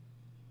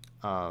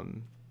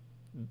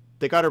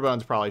 The Gutter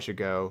Bones probably should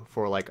go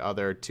for like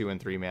other 2 and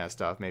 3 mana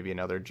stuff, maybe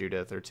another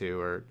Judith or 2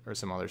 or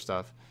some other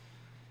stuff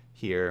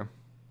here.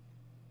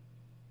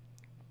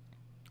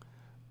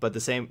 But the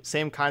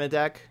same kind of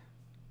deck.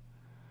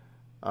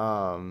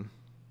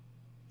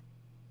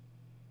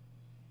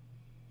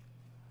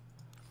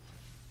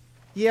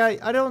 Yeah,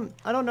 I don't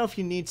know if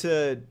you need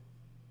to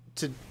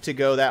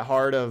go that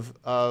hard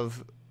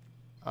of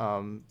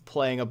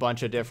playing a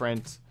bunch of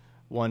different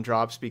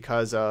 1-drops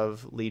because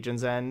of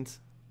Legion's End.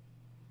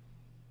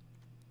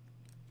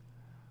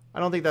 I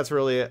don't think that's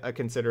really a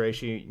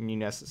consideration you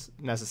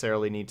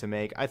necessarily need to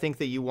make. I think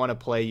that you want to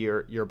play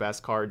your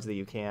best cards that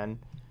you can,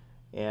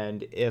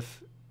 and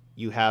if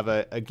you have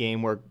a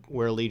game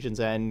where Legion's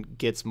End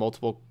gets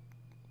multiple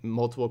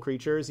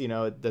creatures, you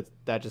know,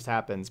 that just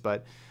happens.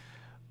 But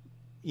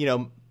you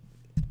know,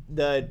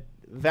 the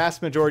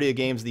vast majority of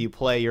games that you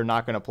play, you're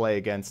not going to play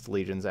against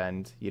Legion's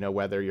End, you know,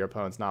 whether your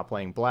opponent's not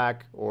playing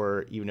black,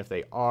 or even if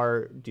they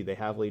are, do they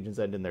have Legion's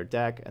End in their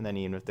deck? And then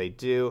even if they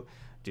do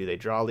they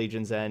draw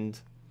Legion's End?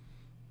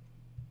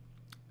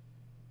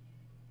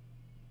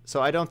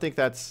 So I don't think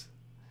it's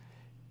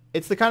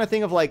the kind of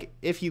thing of like,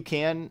 if you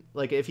can,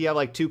 like if you have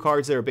like two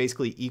cards that are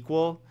basically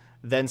equal,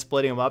 then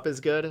splitting them up is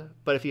good.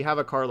 But if you have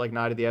a card like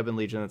Knight of the Ebon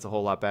Legion, that's a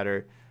whole lot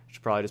better. You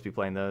should probably just be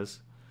playing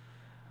those.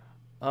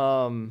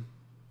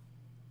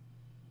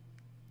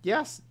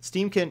 Yes,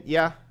 Steamkin.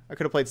 Yeah, I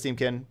could have played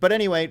Steamkin. But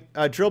anyway,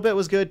 Drillbit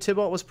was good.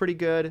 Tybalt was pretty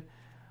good.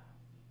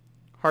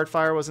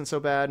 Heartfire wasn't so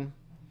bad.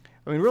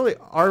 I mean, really,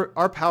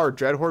 our power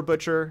Dreadhorde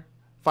Butcher.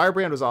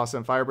 Firebrand was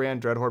awesome.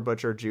 Firebrand, Dreadhorde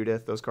Butcher,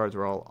 Judith. Those cards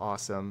were all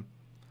awesome.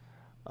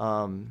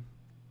 I'm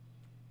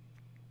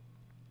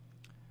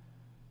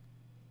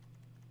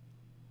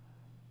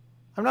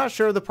not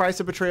sure the Price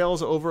of Betrayal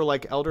is over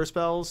like Elder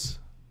Spells.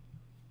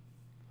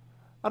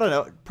 I don't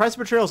know. Price of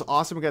Betrayal is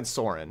awesome against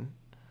Sorin.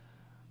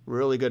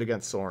 Really good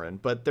against Sorin.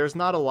 But there's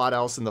not a lot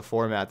else in the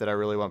format that I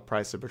really want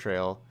Price of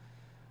Betrayal.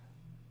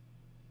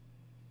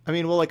 I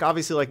mean, well, like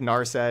obviously like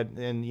Narset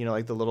and, you know,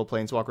 like the little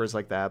planeswalkers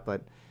like that.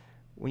 But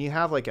when you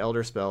have like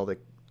Elder Spell, like,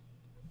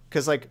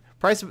 because like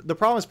the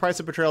problem is Price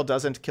of Betrayal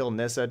doesn't kill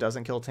Nissa,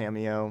 doesn't kill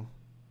Tamiyo.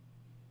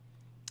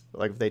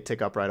 Like if they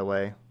tick up right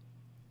away.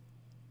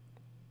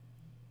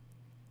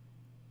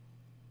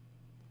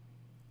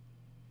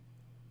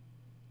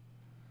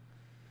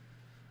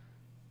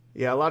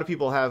 Yeah, a lot of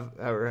people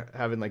are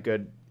having like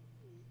good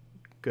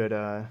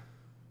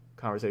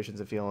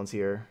conversations and feelings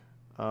here.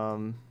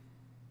 But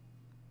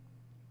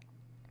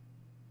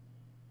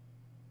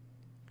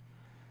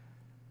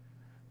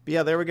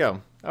yeah, there we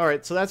go. All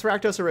right, so that's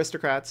Rakdos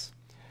Aristocrats.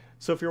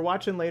 So if you're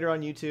watching later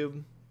on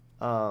YouTube,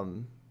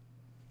 don't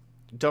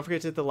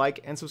forget to hit the like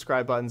and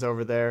subscribe buttons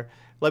over there.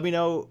 Let me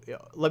know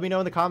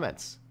in the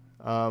comments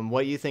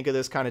what you think of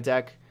this kind of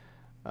deck.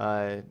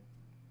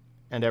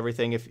 And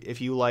everything. If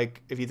you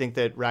think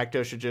that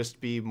Rakdos should just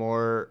be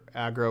more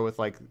aggro with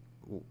like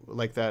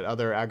that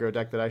other aggro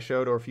deck that I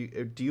showed, or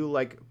do you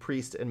like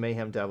Priest and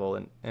Mayhem Devil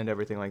and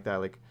everything like that?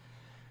 Like,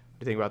 what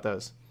do you think about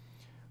those?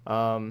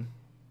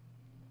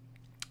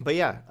 But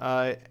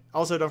yeah,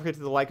 also don't forget to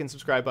hit the like and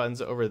subscribe buttons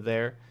over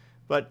there.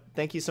 But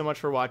thank you so much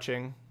for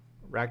watching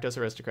Rakdos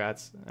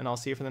Aristocrats, and I'll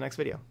see you for the next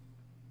video.